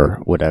car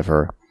or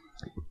whatever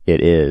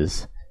it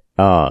is.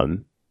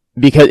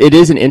 Because it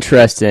is an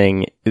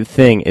interesting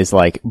thing is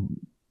like,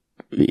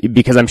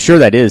 because I'm sure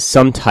that is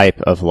some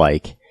type of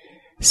like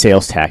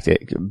sales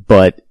tactic,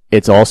 but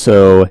it's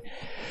also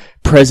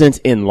present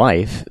in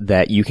life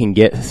that you can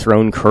get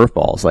thrown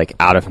curveballs like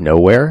out of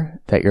nowhere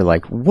that you're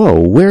like,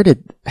 whoa,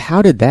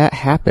 how did that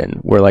happen?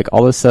 Where like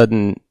all of a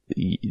sudden,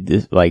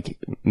 like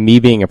me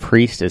being a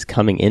priest is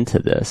coming into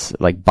this,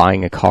 like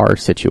buying a car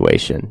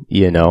situation,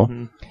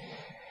 Mm-hmm.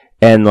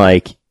 And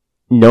like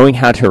knowing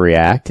how to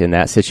react in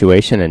that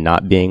situation and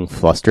not being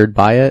flustered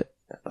by it.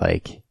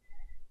 Like,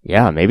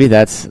 yeah, maybe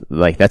that's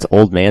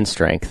old man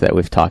strength that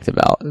we've talked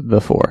about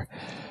before.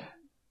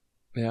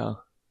 Yeah.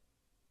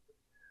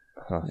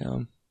 Huh.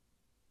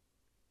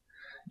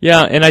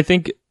 Yeah. And I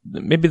think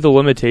maybe the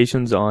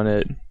limitations on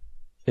it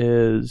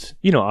is,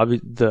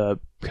 the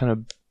kind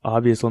of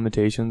obvious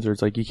limitations, or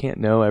it's like you can't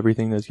know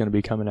everything that's going to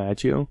be coming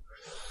at you.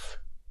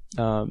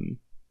 And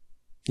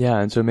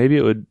so maybe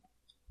it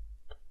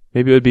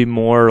would be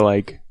more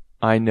like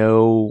I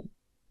know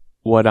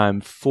what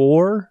I'm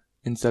for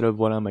instead of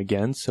what I'm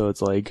against. So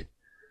it's like,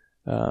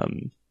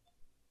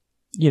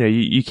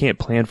 you can't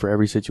plan for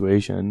every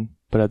situation,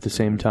 but at the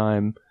same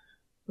time,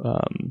 I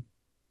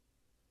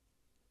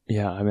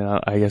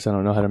guess I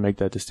don't know how to make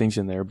that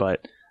distinction there,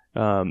 but,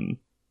 I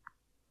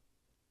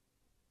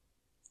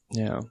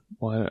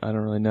don't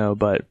really know,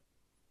 but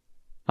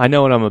I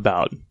know what I'm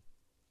about,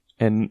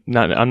 and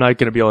I'm not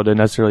going to be able to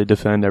necessarily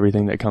defend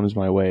everything that comes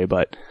my way,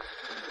 but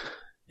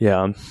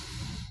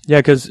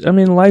because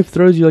life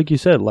throws you, like you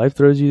said,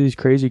 these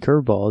crazy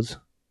curveballs,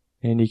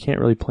 and you can't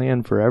really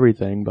plan for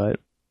everything, but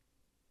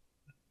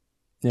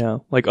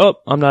like,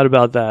 I'm not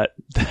about that.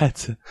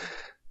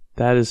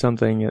 That is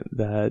something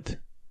that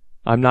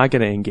I'm not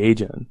going to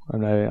engage in.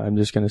 I'm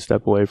just going to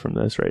step away from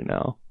this right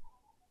now.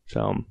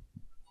 So,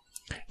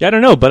 I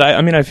don't know, but I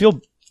don't know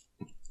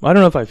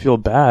if I feel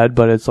bad,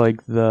 but it's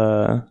like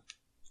the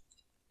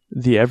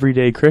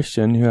everyday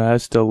Christian who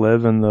has to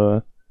live in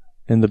the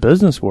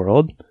business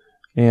world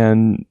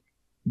and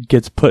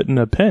gets put in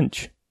a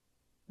pinch,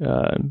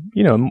 and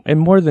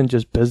more than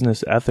just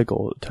business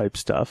ethical type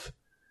stuff,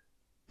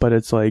 but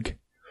it's like,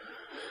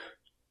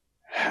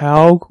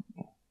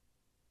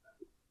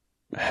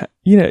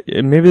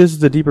 maybe this is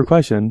the deeper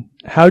question.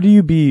 How do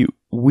you be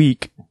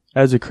weak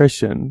as a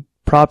Christian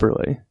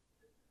properly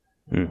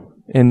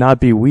and not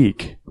be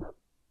weak?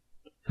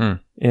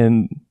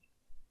 And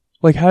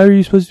like, how are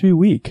you supposed to be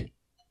weak?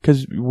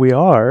 Because we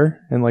are,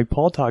 and like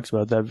Paul talks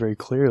about that very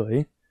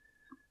clearly.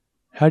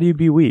 How do you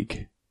be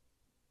weak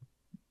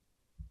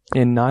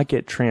and not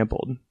get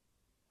trampled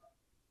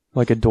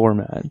like a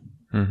doormat?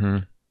 Mm-hmm.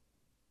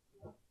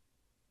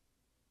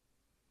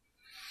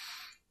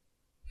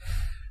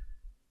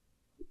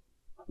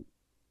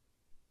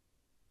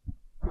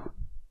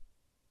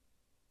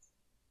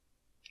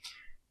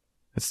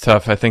 It's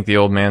tough. I think the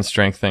old man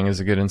strength thing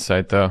is a good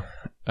insight, though.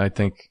 I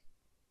think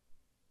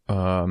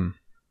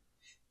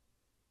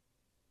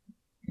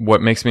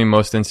what makes me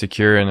most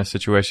insecure in a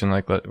situation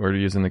like we're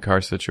using the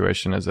car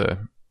situation as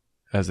an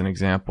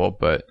example,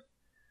 but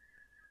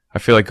I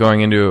feel like going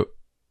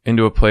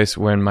into a place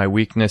when my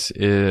weakness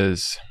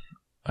is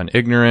an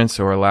ignorance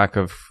or a lack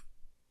of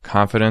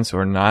confidence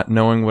or not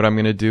knowing what I'm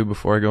going to do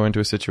before I go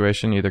into a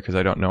situation, either because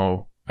I don't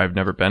know, I've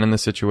never been in the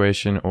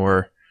situation,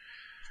 or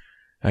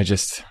I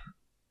just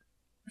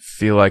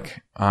feel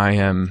like I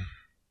am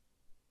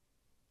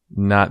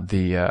not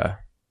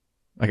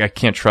like I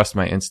can't trust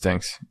my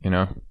instincts,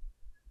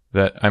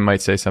 that I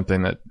might say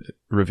something that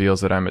reveals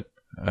that I'm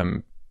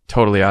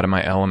totally out of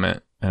my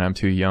element and I'm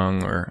too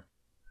young or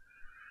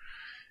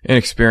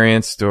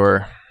inexperienced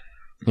or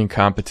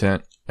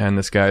incompetent, and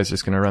this guy is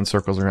just going to run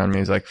circles around me.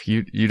 He's like,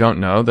 you don't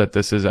know that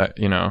this is,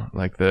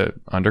 like the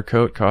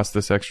undercoat costs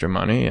this extra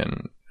money,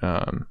 and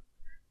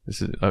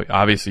this is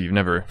obviously you've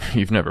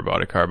never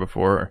bought a car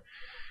before.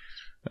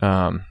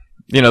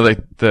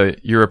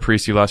 You're a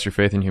priest, you lost your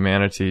faith in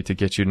humanity to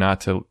get you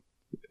not to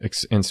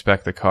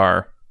inspect the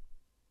car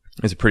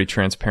is a pretty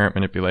transparent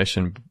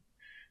manipulation,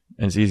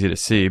 and it's easy to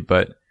see,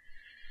 but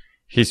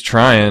he's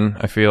trying.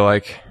 I feel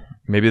like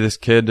maybe this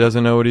kid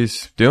doesn't know what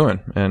he's doing,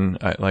 and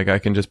I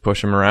can just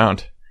push him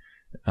around.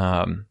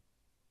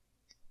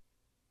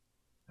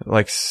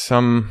 Like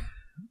some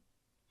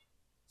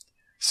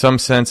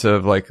sense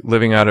of like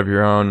living out of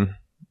your own,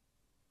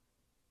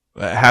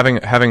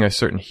 having a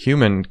certain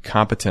human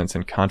competence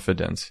and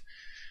confidence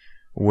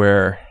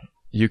where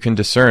you can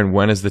discern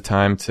when is the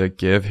time to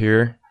give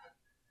here.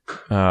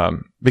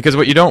 Because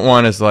what you don't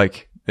want is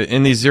like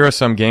in these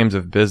zero-sum games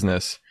of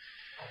business,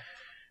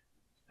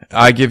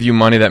 I give you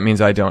money, that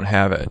means I don't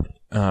have it.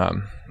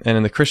 And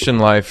in the Christian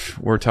life,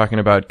 we're talking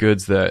about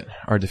goods that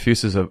are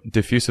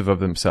diffusive of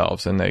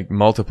themselves, and they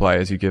multiply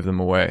as you give them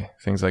away.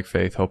 Things like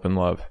faith, hope, and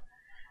love.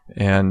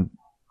 And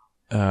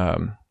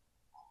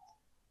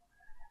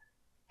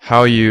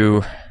how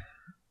you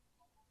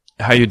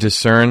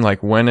discern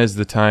like when is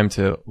the time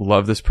to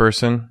love this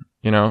person,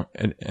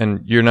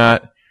 and you're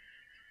not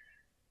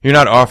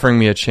offering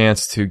me a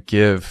chance to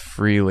give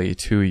freely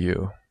to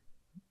you,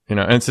 and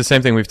it's the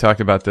same thing. We've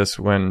talked about this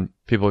when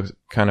people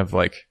kind of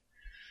like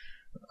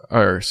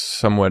are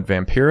somewhat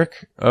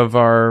vampiric of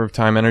our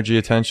time, energy,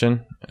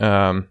 attention.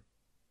 The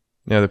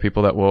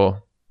people that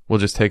will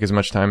just take as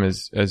much time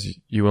as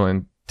you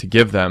willing to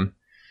give them,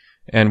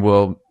 and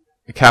will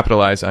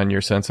capitalize on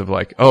your sense of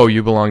like, oh,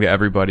 you belong to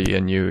everybody,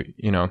 and you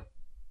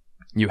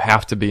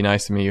have to be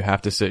nice to me. You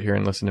have to sit here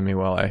and listen to me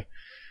while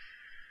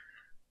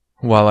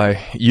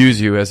I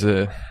use you as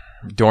a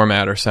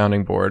doormat or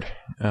sounding board.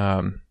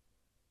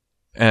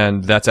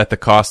 And that's at the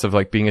cost of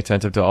like being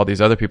attentive to all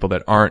these other people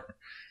that aren't,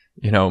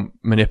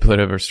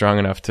 manipulative or strong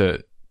enough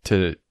to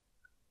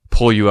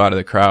pull you out of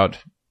the crowd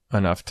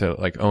enough to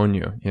like own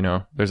you.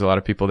 There's a lot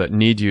of people that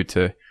need you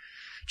to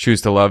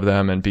choose to love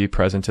them and be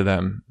present to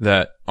them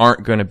that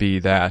aren't going to be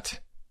that,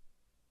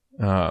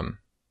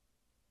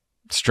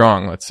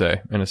 strong, let's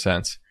say, in a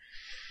sense.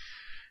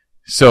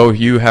 So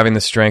you having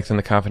the strength and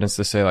the confidence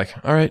to say like,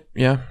 all right,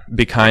 yeah,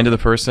 be kind to the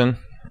person.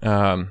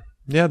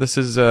 Yeah, this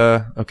is,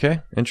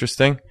 okay,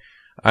 interesting.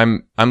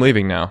 I'm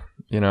leaving now,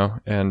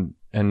 and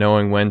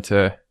knowing when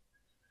to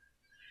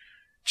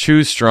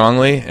choose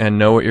strongly and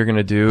know what you're going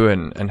to do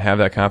and have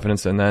that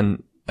confidence. And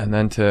then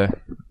to,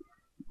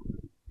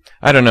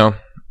 I don't know,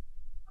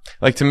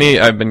 like to me,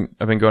 I've been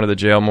going to the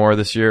jail more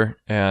this year,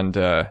 and,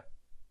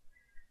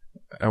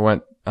 I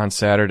went on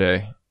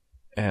Saturday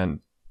and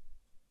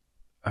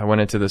I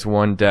went into this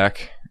one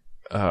deck,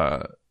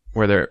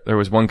 where there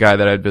was one guy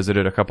that I'd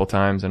visited a couple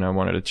times, and I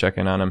wanted to check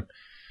in on him,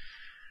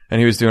 and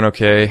he was doing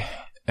okay.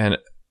 And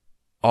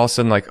all of a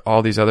sudden, like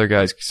all these other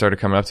guys started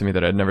coming up to me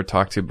that I'd never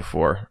talked to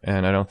before,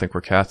 and I don't think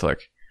we're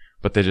Catholic,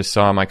 but they just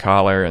saw my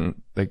collar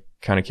and they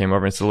kind of came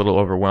over. And it's a little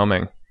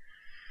overwhelming,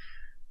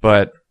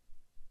 but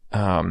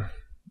a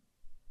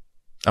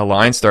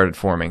line started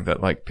forming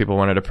that like people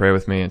wanted to pray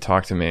with me and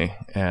talk to me,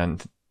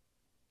 and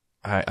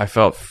I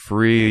felt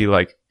free.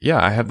 Like,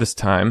 yeah, I have this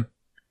time.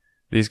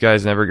 These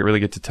guys never really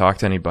get to talk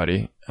to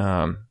anybody.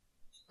 I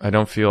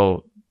don't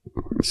feel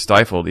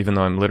stifled, even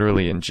though I'm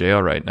literally in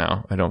jail right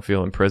now. I don't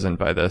feel imprisoned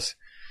by this.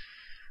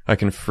 I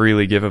can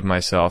freely give of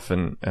myself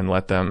and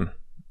let them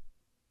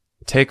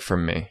take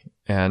from me.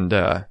 And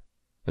there's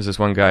this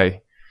one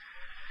guy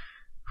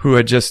who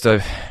had just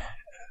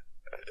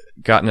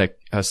gotten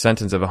a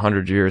sentence of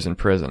 100 years in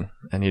prison,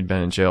 and he'd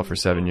been in jail for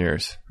 7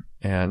 years,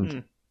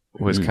 and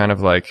was kind of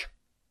like,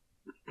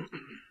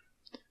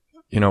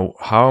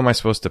 how am I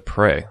supposed to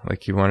pray?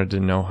 Like, he wanted to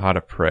know how to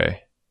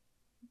pray.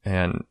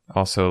 And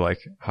also,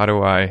 like, how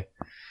do I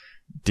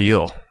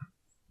deal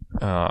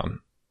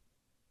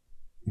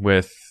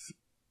with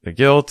the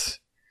guilt,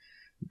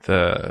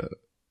 the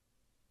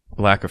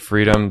lack of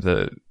freedom,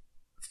 the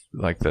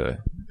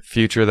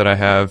future that I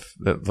have,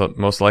 the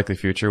most likely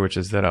future, which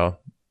is that I'll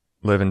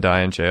live and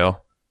die in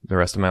jail the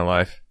rest of my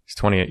life. He's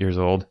 28 years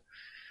old.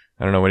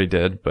 I don't know what he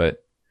did,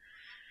 but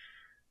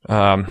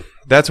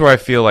that's where I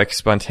feel like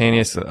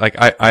spontaneous, like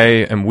I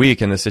am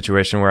weak in this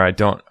situation where I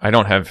don't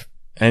have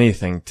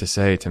anything to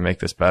say to make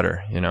this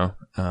better,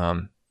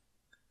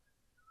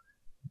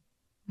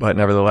 but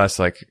nevertheless,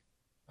 like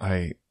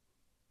I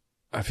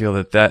feel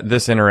that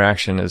this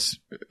interaction is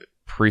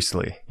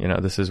priestly,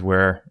 this is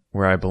where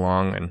I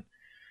belong. And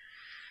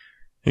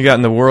you got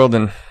in the world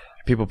and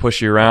people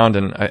push you around,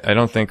 and I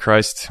don't think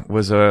Christ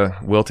was a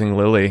wilting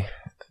lily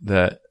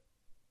that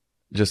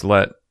just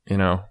let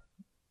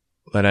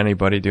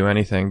anybody do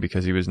anything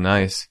because he was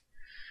nice.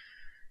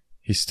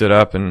 He stood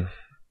up and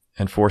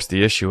forced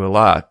the issue a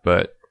lot,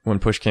 but when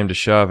push came to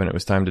shove and it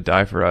was time to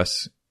die for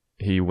us,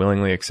 he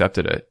willingly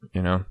accepted it,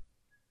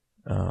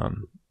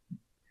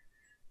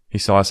 he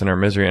saw us in our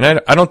misery. And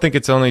I don't think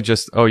it's only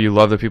just, oh, you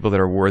love the people that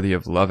are worthy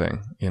of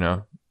loving,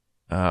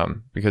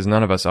 because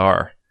none of us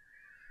are.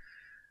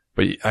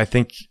 But I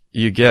think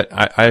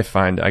I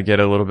find I get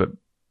a little bit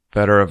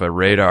better of a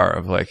radar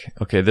of like,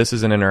 okay, this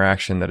is an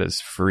interaction that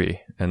is free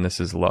and this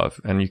is love.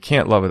 And you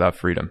can't love without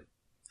freedom.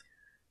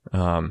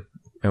 And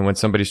when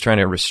somebody's trying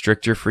to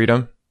restrict your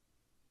freedom,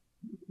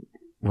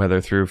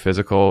 whether through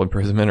physical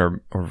imprisonment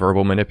or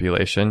verbal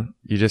manipulation,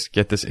 you just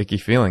get this icky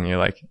feeling. You're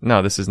like,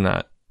 no, this is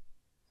not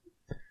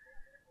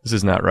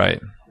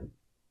right.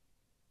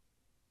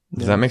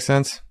 Does that make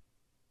sense?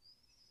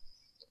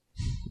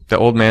 The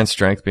old man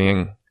strength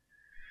being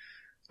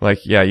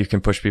like, yeah, you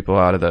can push people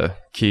out of the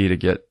key to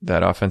get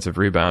that offensive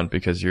rebound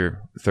because you're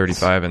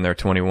 35 and they're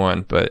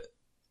 21. But,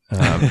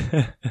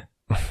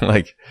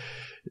 like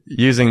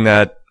using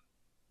that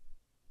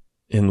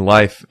in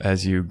life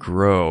as you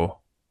grow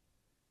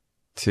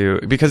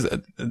because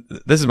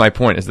this is my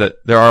point, is that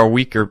there are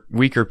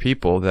weaker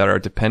people that are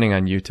depending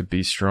on you to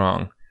be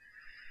strong,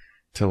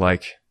 to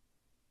like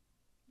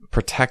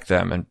protect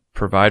them and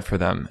provide for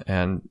them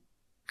and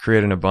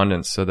create an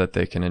abundance so that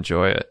they can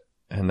enjoy it.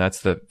 And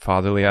that's the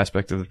fatherly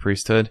aspect of the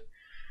priesthood.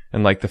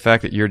 And like the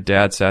fact that your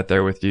dad sat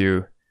there with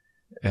you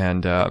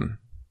and kind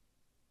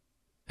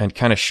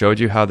of showed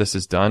you how this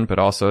is done, but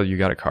also you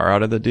got a car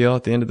out of the deal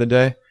at the end of the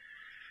day.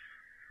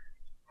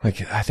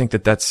 Like, I think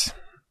that's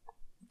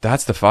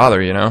the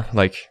father, you know?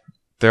 Like,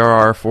 there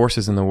are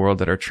forces in the world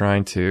that are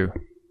trying to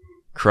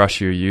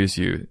crush you, use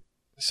you,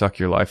 suck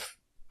your life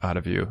out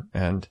of you.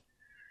 And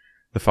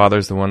the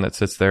father's the one that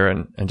sits there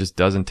and just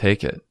doesn't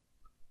take it.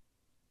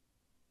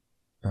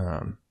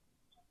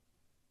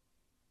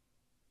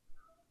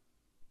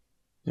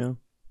 Yeah.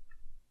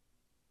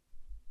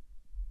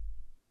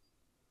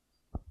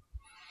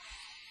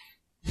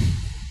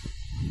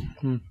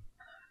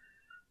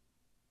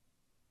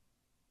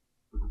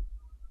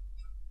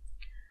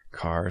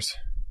 Cars.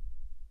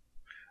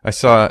 I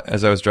saw,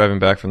 as I was driving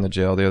back from the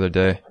jail the other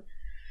day,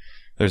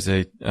 there's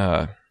a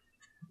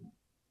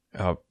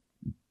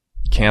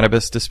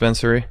cannabis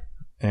dispensary,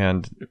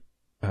 and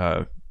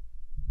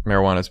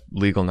marijuana is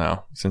legal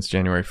now since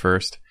January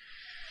 1st.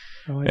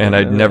 And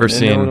I'd never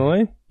seen,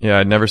 Illinois? Yeah,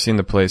 I'd never seen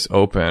the place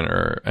open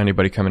or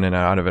anybody coming in and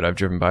out of it. I've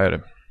driven by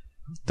it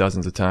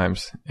dozens of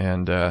times.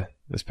 And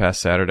this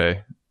past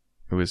Saturday,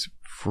 it was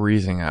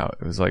freezing out.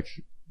 It was like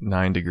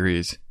 9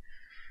 degrees.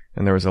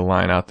 And there was a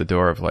line out the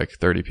door of like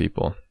 30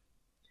 people.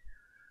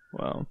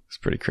 Wow. It's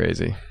pretty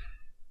crazy.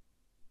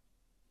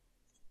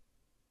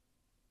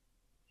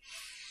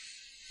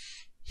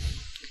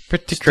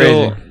 Pretty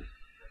crazy.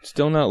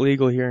 Still not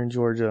legal here in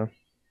Georgia.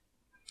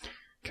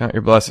 Count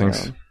your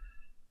blessings.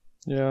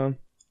 Yeah.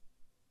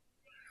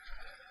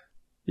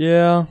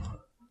 Yeah.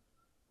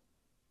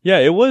 Yeah,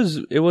 it was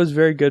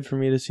very good for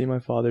me to see my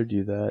father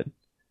do that.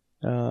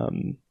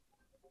 And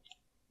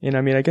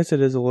I mean, I guess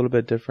it is a little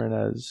bit different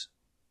as,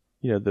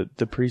 you know,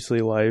 the priestly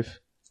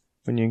life,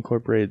 when you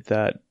incorporate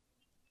that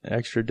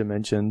extra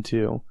dimension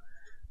to,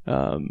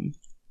 you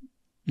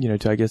know,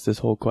 to, I guess, this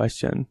whole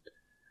question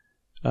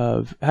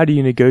of how do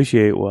you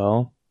negotiate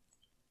well?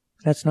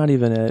 That's not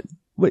even it.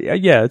 But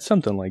yeah, it's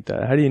something like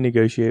that. How do you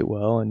negotiate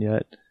well and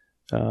yet,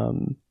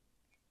 you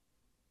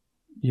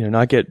know,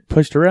 not get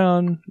pushed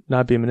around,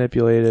 not be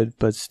manipulated,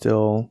 but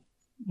still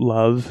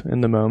love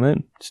in the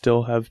moment,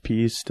 still have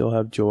peace, still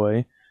have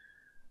joy.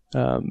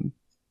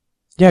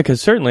 Yeah,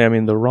 because certainly, I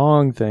mean, the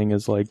wrong thing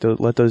is like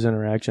let those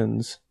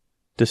interactions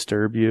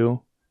disturb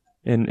you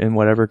in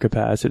whatever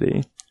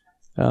capacity.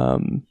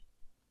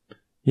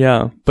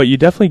 Yeah, but you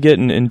definitely get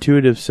an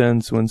intuitive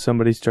sense when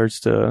somebody starts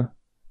to,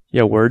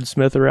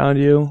 wordsmith around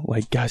you.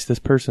 Like, gosh, this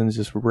person's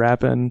just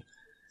wrapping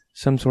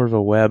some sort of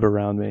a web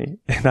around me,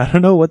 and I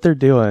don't know what they're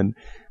doing,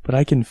 but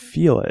I can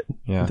feel it.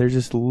 Yeah, they're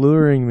just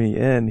luring me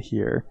in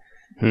here.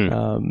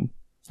 And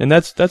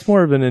that's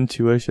more of an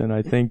intuition,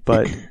 I think,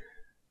 but.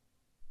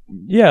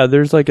 Yeah,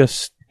 there's like a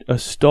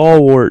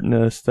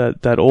stalwartness,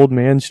 that old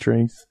man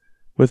strength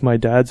with my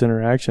dad's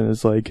interaction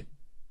is like,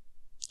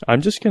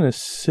 I'm just going to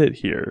sit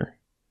here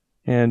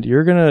and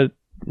you're going to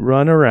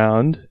run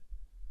around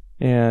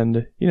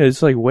and, you know,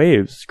 it's like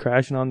waves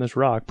crashing on this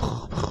rock.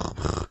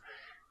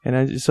 And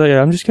I'm just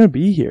going to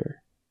be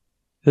here.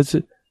 That's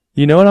it.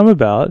 You know what I'm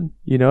about.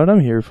 You know what I'm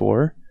here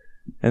for.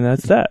 And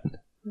that's that.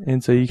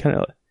 And so you kind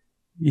of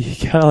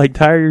like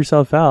tire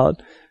yourself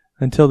out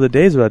until the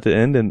day's about to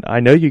end, and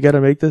I know you got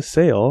to make this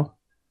sale,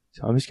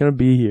 so I'm just going to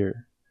be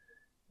here.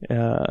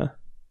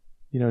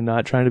 You know,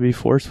 not trying to be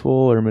forceful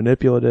or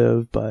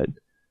manipulative, but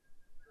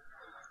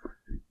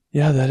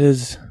yeah, that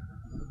is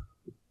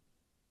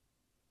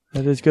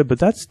good, but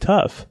that's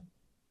tough.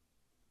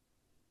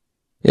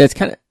 Yeah, it's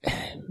kind of,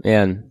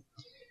 man,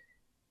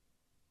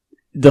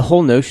 the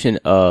whole notion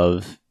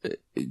of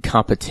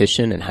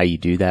competition and how you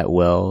do that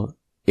well,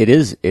 it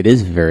is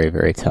very,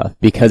 very tough,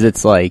 because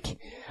it's like,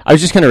 I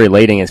was just kind of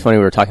relating. It's funny,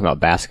 we were talking about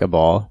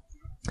basketball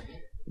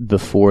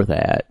before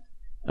that.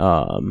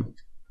 But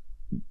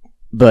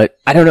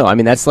I don't know. I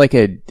mean, that's like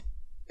a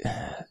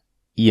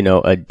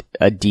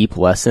deep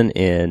lesson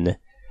in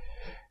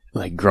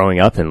like growing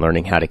up and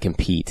learning how to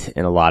compete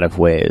in a lot of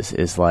ways,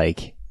 is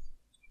like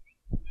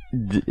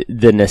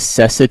the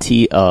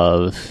necessity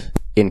of,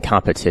 in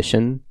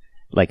competition,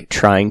 like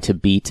trying to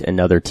beat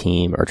another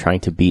team or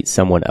trying to beat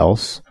someone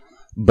else,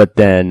 but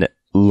then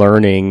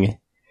learning,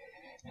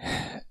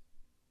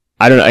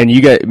 I don't know, and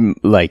you get,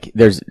 like,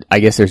 I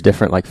guess there's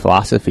different, like,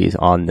 philosophies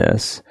on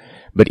this,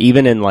 but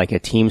even in, like, a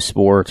team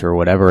sport or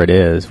whatever it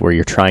is, where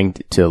you're trying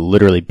to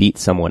literally beat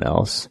someone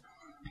else,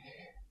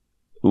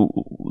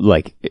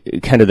 like,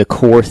 kind of the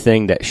core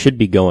thing that should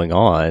be going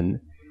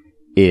on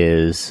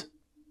is,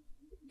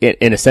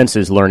 in a sense,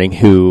 is learning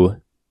who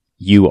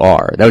you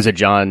are. That was a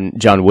John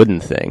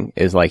Wooden thing,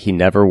 is like he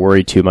never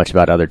worried too much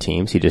about other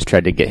teams. He just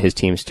tried to get his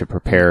teams to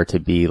prepare to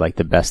be like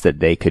the best that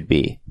they could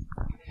be.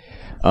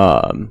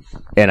 And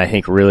I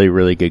think really,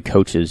 really good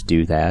coaches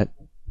do that.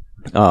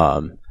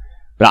 But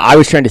I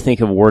was trying to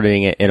think of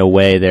wording it in a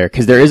way there,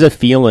 because there is a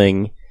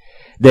feeling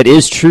that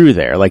is true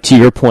there. Like, to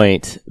your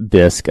point,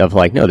 Bisk, of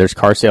like, no, there's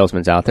car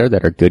salesmen out there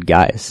that are good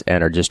guys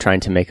and are just trying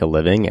to make a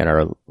living and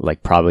are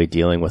like probably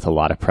dealing with a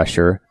lot of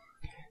pressure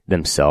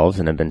themselves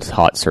and have been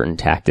taught certain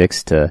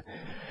tactics to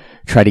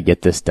try to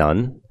get this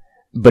done.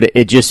 But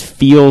it just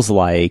feels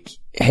like,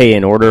 hey,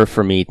 in order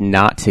for me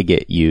not to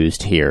get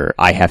used here,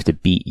 I have to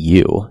beat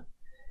you.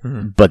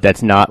 But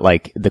that's not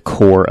like the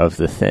core of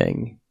the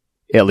thing,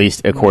 at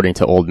least according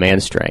to Old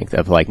Man Strength,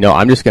 of like, no,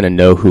 I'm just going to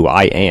know who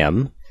I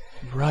am,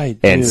 right,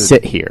 and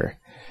sit here.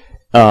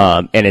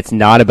 And it's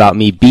not about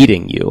me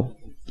beating you,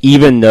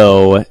 even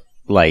though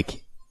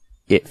like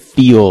it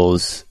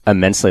feels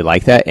immensely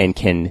like that and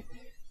can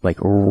like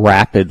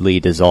rapidly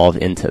dissolve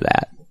into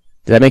that.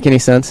 Does that make any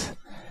sense?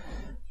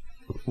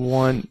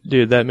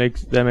 That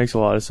makes a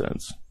lot of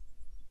sense.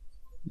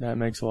 That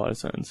makes a lot of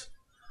sense.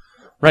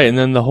 Right, and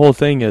then the whole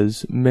thing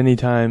is, many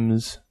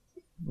times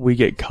we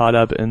get caught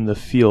up in the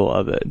feel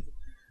of it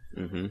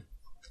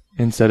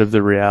instead of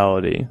the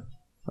reality.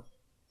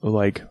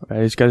 Like,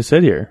 I just got to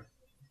sit here.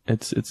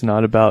 It's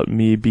not about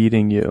me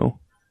beating you.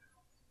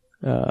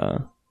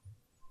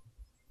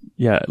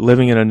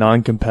 Living in a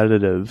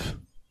non-competitive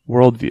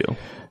worldview.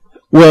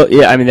 Well,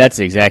 yeah, I mean, that's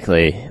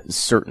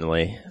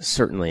certainly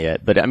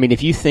it. But I mean,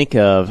 if you think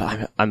of,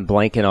 I'm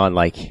blanking on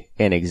like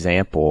an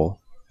example,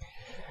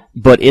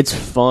 but it's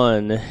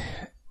fun.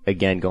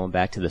 Again, going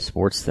back to the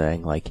sports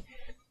thing, like,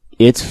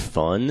 it's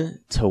fun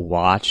to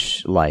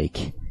watch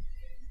like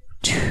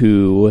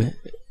two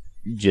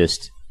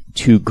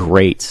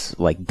greats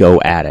like go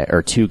at it,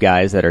 or two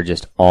guys that are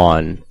just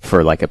on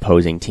for like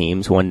opposing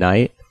teams one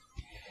night.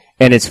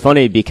 And it's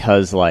funny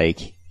because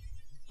like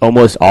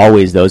almost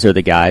always those are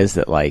the guys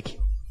that like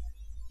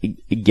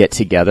get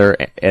together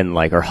and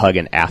like are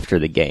hugging after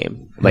the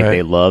game. Like,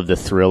 they love the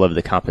thrill of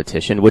the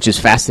competition, which is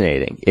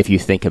fascinating if you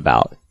think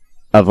about,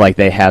 of like,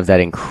 they have that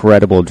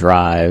incredible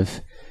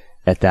drive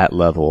at that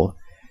level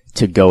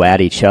to go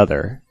at each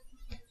other,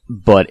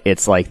 but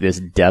it's like this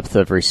depth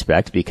of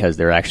respect because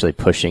they're actually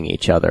pushing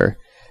each other,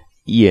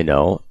 you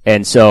know?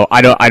 And so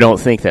I don't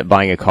think that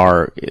buying a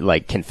car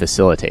like can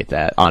facilitate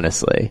that,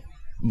 honestly,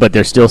 but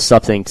there's still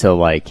something to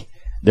like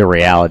the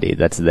reality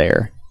that's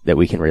there that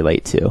we can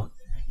relate to.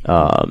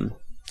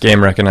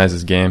 Game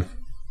recognizes game.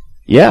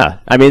 Yeah.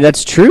 I mean,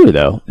 that's true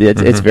though.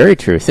 It's very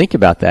true. Think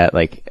about that.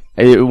 Like,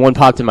 one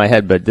popped in my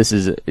head, but this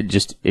is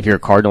just, if you're a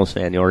Cardinals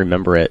fan, you'll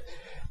remember it.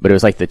 But it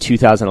was like the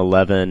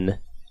 2011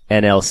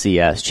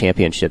 NLCS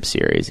Championship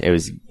Series. It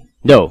was,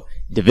 no,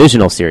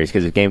 Divisional Series,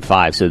 because it's Game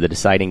 5, so the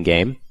deciding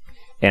game.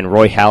 And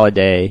Roy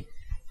Halladay,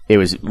 it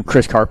was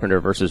Chris Carpenter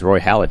versus Roy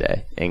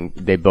Halladay. And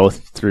they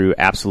both threw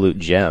absolute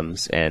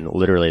gems, and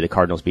literally the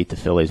Cardinals beat the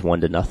Phillies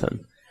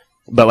 1-0.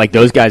 But like,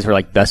 those guys were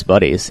like best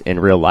buddies in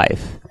real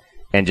life,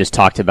 and just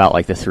talked about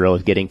like the thrill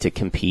of getting to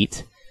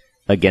compete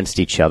against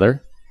each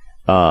other.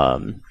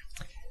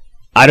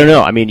 I don't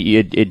know. I mean,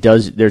 it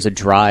does, there's a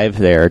drive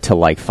there to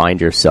like find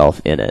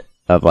yourself in it,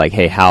 of like,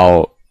 hey,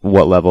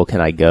 what level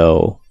can I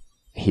go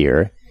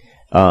here?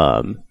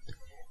 So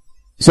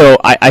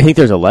I think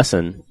there's a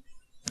lesson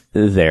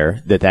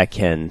there that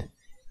can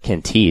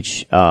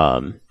teach.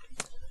 But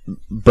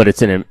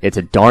it's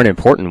a darn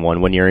important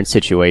one when you're in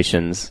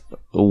situations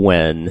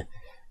when,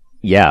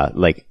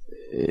 like,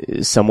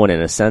 someone in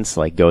a sense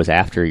like goes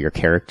after your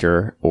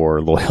character or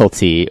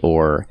loyalty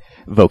or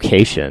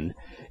vocation,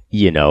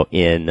 you know,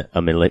 in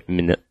a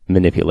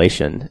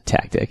manipulation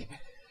tactic.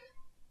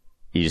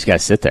 You just gotta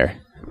sit there.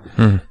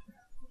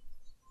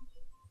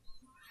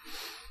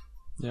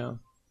 Yeah.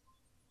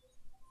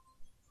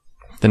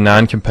 The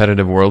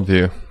non-competitive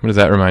worldview. What does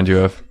that remind you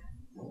of?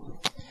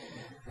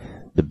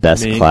 The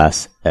best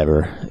class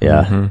ever.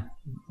 Yeah.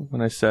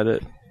 When I said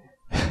it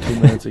 2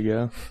 minutes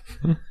ago.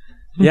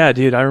 Yeah,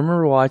 dude, I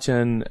remember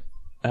watching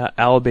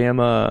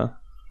Alabama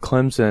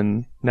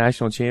Clemson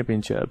national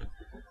championship.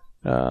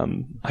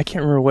 I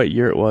can't remember what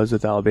year it was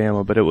with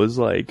Alabama, but it was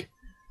like,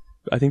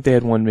 I think they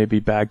had won maybe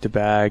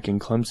back-to-back,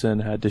 and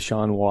Clemson had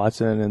Deshaun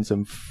Watson and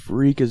some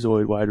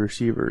freakazoid wide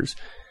receivers.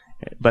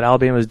 But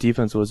Alabama's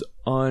defense was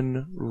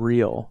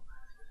unreal.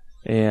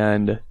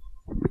 And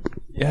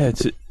yeah,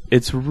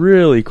 it's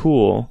really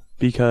cool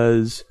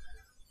because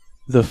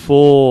the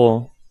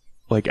full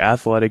like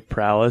athletic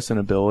prowess and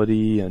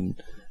ability and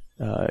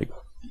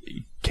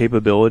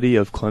capability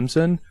of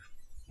Clemson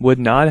would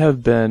not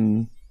have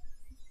been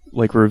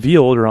like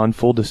revealed or on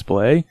full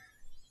display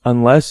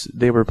unless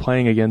they were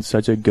playing against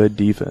such a good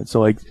defense.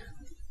 So like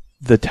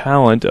the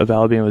talent of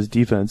Alabama's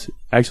defense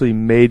actually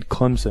made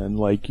Clemson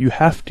like, you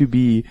have to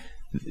be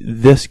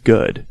this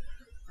good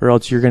or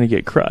else you're going to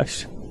get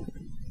crushed.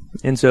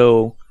 And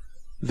so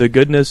the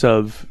goodness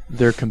of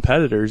their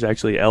competitors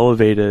actually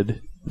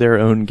elevated their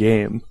own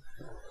game.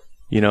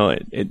 You know,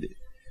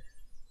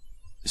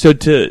 so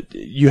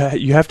you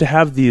have to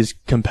have these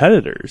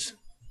competitors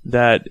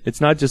that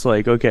it's not just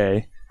like,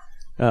 okay,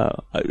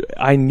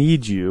 I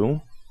need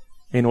you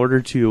in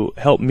order to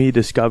help me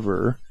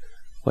discover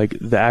like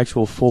the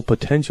actual full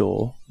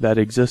potential that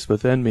exists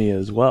within me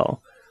as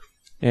well.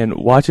 And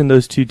watching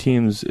those two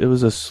teams, it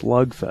was a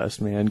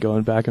slugfest, man,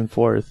 going back and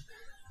forth.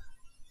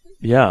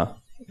 Yeah.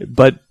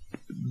 But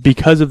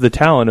because of the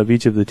talent of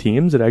each of the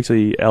teams, it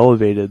actually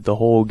elevated the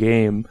whole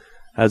game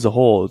as a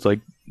whole. It's like,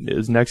 it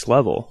was next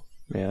level,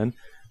 man.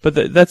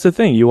 But that's the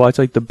thing. You watch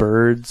like the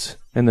Birds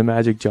and the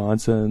Magic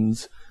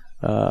Johnsons.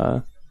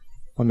 I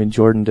mean,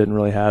 Jordan didn't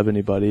really have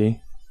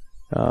anybody.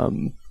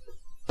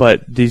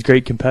 But these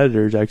great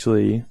competitors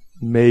actually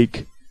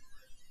make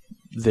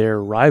their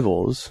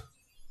rivals,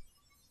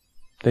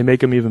 they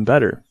make them even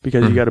better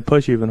because you got to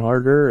push even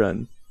harder.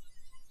 And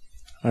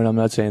I don't know, I'm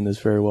not saying this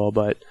very well,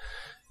 but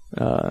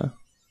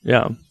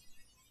yeah,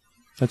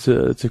 it's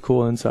a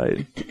cool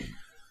insight.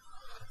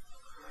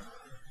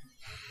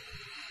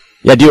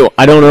 Yeah,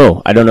 I don't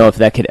know if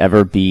that could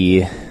ever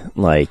be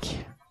like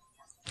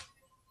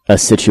a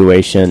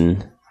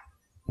situation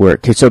where,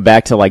 so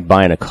back to like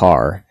buying a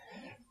car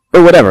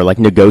or whatever, like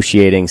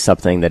negotiating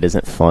something that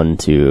isn't fun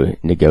to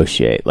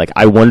negotiate. Like,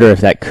 I wonder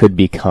if that could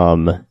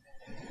become,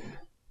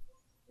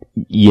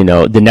 you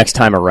know, the next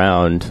time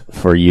around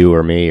for you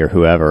or me or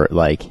whoever,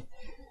 like,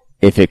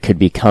 if it could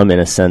become in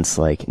a sense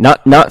like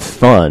not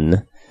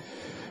fun,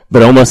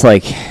 but almost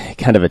like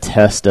kind of a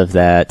test of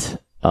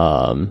that,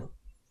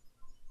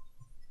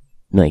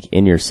 like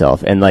in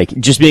yourself, and like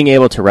just being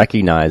able to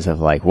recognize of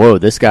like, whoa,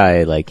 this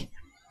guy, like,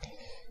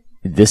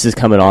 this is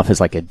coming off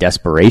as like a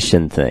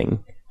desperation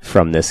thing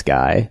from this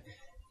guy.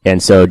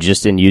 And so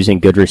just in using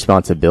good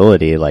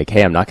responsibility, like,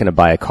 hey, I'm not going to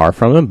buy a car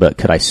from him, but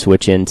could I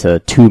switch into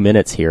 2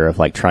 minutes here of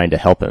like trying to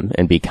help him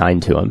and be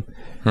kind to him,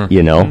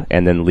 you know,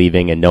 and then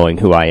leaving and knowing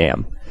who I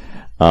am.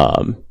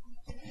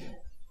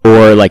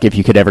 Or like if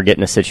you could ever get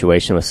in a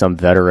situation with some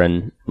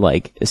veteran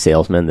like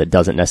salesman that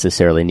doesn't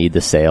necessarily need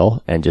the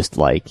sale and just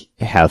like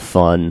have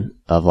fun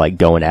of like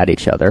going at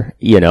each other,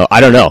 you know, I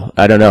don't know.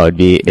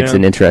 It's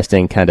an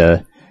interesting kind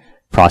of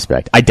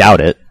prospect. I doubt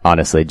it,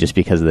 honestly, just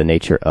because of the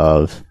nature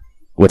of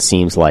what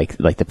seems like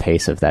the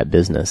pace of that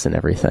business and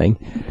everything.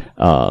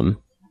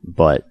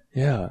 But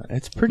yeah,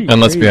 it's pretty. And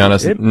let's be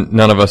honest,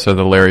 none of us are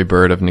the Larry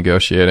Bird of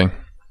negotiating.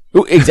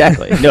 Ooh,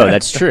 exactly. No,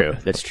 that's true.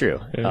 That's true.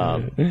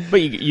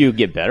 But you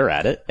get better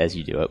at it as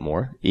you do it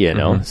more, you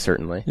know,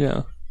 certainly.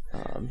 Yeah.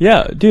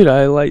 Yeah, dude,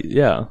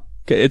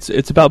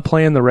 it's about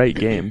playing the right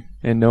game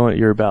and knowing what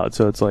you're about.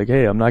 So it's like,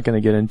 hey, I'm not going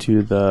to get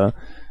into the,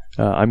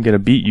 I'm going to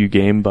beat you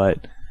game,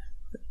 but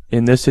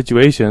in this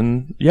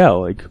situation, yeah,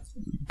 like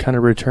kind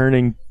of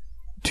returning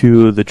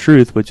to the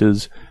truth, which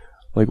is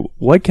like,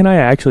 what can I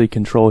actually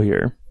control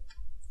here?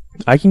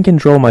 I can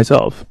control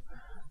myself.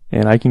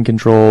 And I can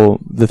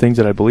control the things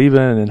that I believe in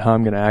and how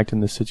I'm going to act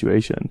in this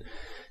situation.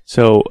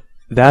 So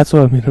that's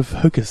what I'm going to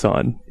focus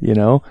on, you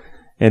know,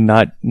 and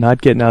not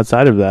getting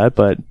outside of that.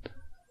 But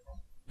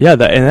yeah,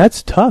 and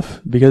that's tough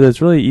because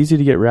it's really easy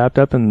to get wrapped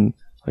up in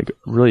like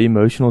really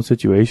emotional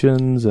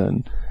situations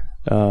and,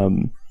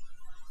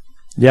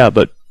 yeah,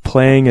 but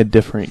playing a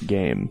different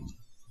game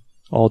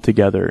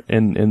altogether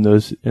in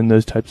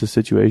those types of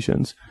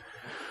situations.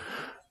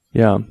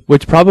 Yeah.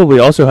 Which probably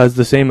also has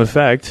the same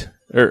effect,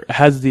 or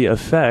has the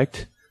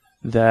effect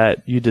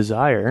that you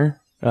desire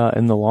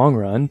in the long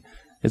run.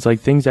 It's like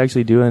things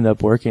actually do end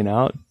up working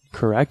out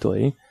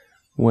correctly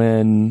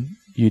when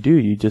you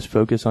just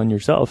focus on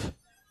yourself.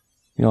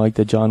 You know, like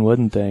the John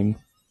Wooden thing.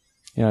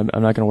 You know,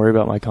 I'm not going to worry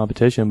about my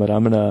competition, but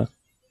I'm going to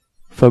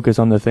focus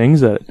on the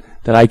things that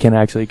I can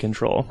actually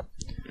control.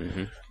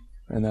 Mm-hmm.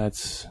 And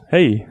that's,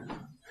 hey,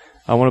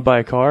 I want to buy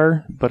a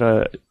car, but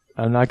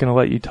I'm not going to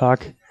let you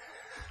talk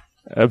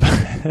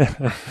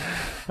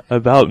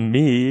about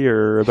me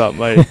or about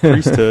my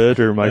priesthood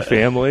or my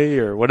family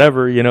or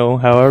whatever, you know,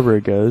 however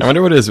it goes. I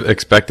wonder what his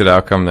expected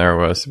outcome there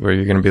was, where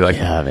you're going to be like,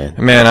 yeah,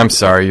 man, I'm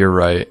sorry, you're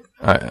right.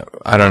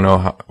 I don't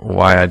know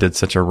why I did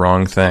such a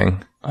wrong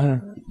thing.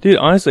 Dude,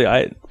 honestly,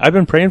 I've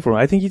been praying for him.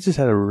 I think he just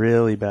had a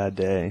really bad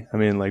day. I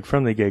mean, like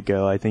from the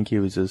get-go, I think he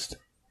was just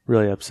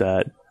really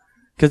upset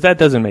because that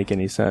doesn't make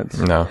any sense.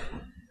 No.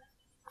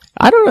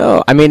 I don't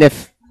know. I mean,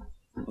 if,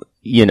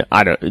 you know,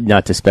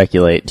 not to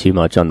speculate too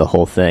much on the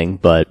whole thing,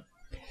 but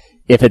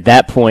if at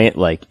that point,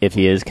 like, if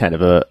he is kind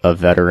of a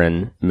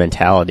veteran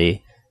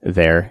mentality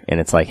there, and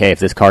it's like, hey, if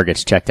this car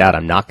gets checked out,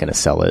 I'm not going to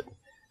sell it.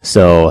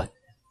 So,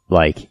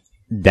 like,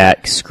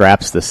 that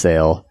scraps the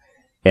sale,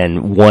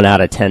 and 1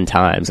 out of 10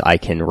 times I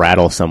can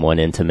rattle someone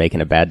into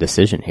making a bad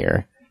decision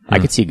here. I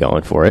could see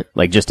going for it,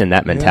 like, just in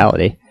that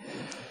mentality.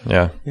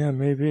 Yeah. Yeah,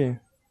 maybe.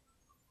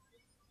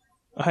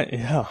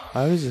 I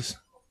was just,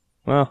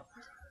 well,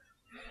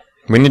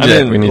 We need to. I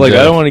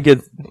don't want to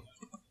get.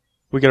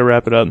 We got to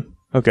wrap it up.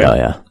 Okay. Oh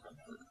yeah.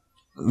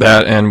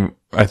 That, and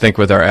I think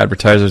with our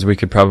advertisers, we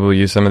could probably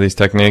use some of these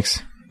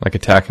techniques, like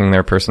attacking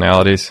their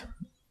personalities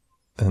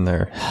and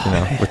their,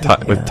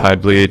 with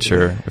Tide Bleach,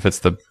 or if it's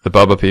the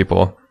Bubba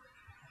people.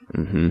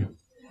 Mm-hmm.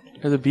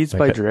 Are the beats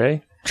by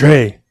Dre?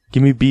 Dre,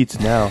 give me beats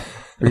now,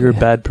 or you're a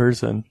bad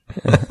person.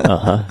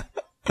 Uh-huh.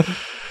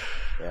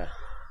 Yeah.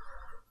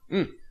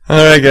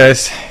 All right,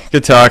 guys.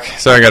 Good talk.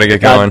 Sorry, I got to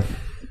get going.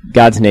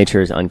 God's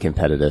nature is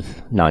uncompetitive,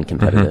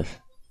 non-competitive.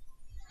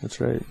 Mm-hmm. That's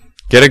right.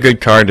 Get a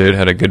good car, dude.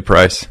 At a good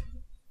price.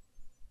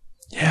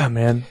 Yeah,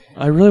 man.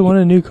 I really want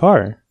a new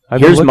car.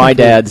 Here's my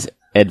dad's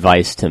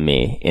advice to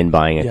me in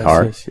buying a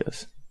car.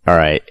 Yes. All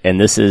right, and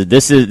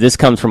this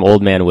comes from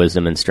old man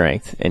wisdom and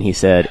strength. And he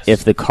said,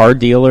 if the car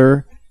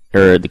dealer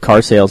or the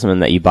car salesman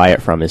that you buy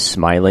it from is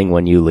smiling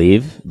when you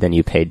leave, then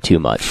you paid too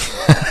much.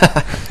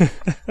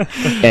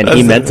 And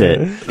he meant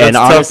it. That's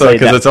tough though,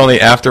 because it's only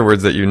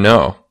afterwards that you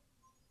know.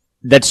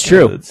 That's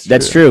true.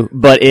 That's true.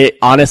 But it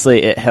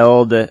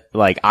held,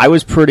 like,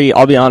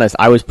 I'll be honest,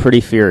 I was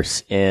pretty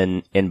fierce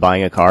in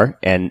buying a car,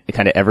 and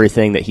kind of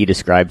everything that he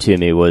described to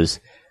me was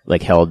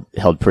like held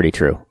pretty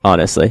true,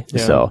 honestly.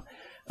 Yeah. So,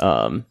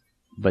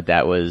 but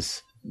that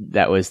was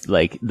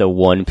like the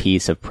one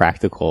piece of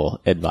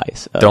practical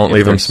advice. Don't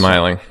leave them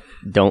smiling.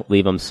 Don't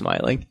leave them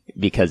smiling,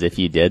 because if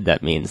you did,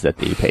 that means that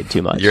you paid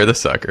too much. You're the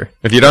sucker.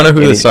 If you don't know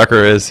who the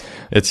sucker is,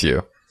 it's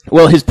you.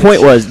 Well, his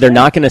point was they're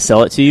not going to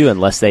sell it to you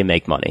unless they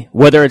make money,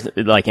 whether it's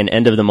like an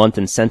end of the month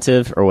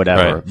incentive or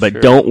whatever. Right,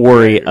 but don't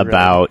worry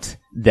about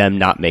them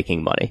not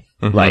making money.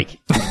 Mm-hmm. Like,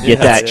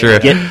 get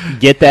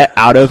that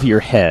out of your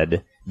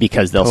head,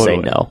 because they'll say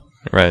no.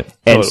 Right.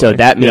 And so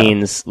that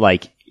means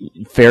like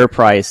fair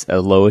price,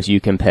 as low as you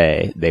can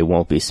pay, they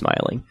won't be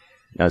smiling.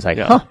 And I was like,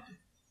 all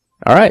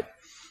right.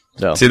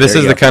 So, see, this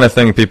is the kind of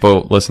thing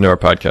people listen to our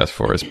podcast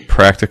for, is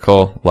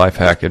practical life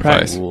hack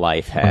advice.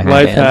 Life hack.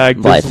 Life hack.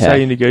 This is how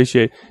you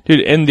negotiate.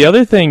 Dude, and the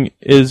other thing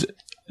is,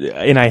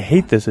 and I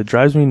hate this, it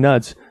drives me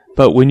nuts,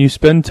 but when you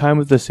spend time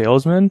with the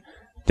salesman,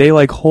 they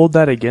like hold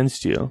that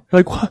against you.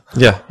 Like, what?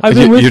 Yeah. I've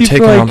been with you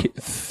for like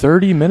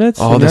 30 minutes.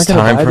 All this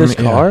time for me.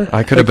 Yeah.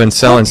 I could have been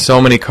selling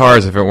so many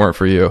cars if it weren't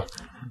for you.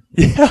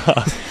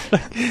 Yeah.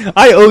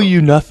 I owe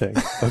you nothing.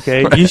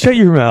 Okay. Right. You shut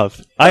your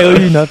mouth. I owe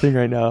you nothing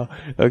right now.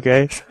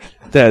 Okay.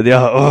 Dad,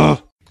 yeah.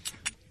 Oh.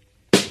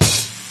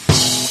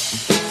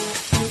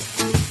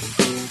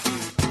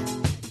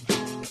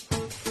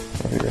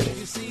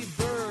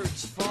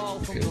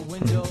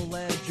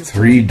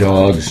 Three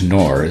Dogs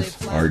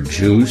North are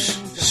Juice,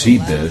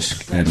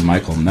 Seabisc, and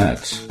Michael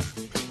Metz.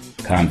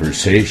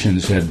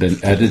 Conversations have been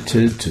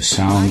edited to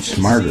sound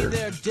smarter.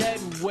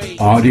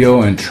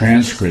 Audio and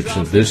transcripts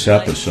of this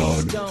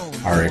episode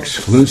are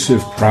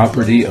exclusive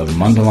property of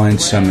Mundelein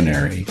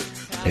Seminary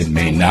and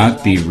may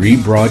not be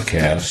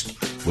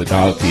rebroadcast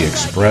without the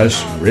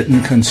express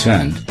written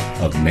consent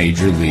of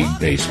Major League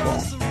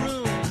Baseball.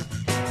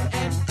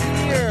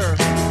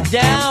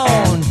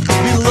 Down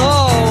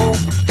below,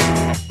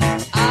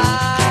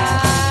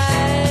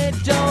 I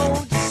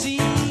don't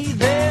see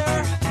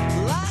their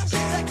last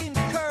second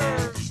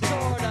curves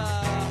toward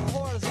a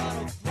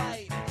horizontal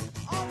flight.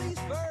 All these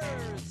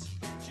birds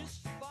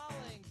just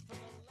falling from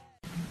the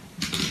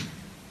left.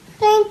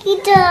 Thank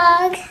you,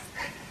 dog.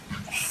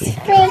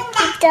 Thank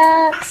you,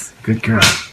 dogs. Good girl.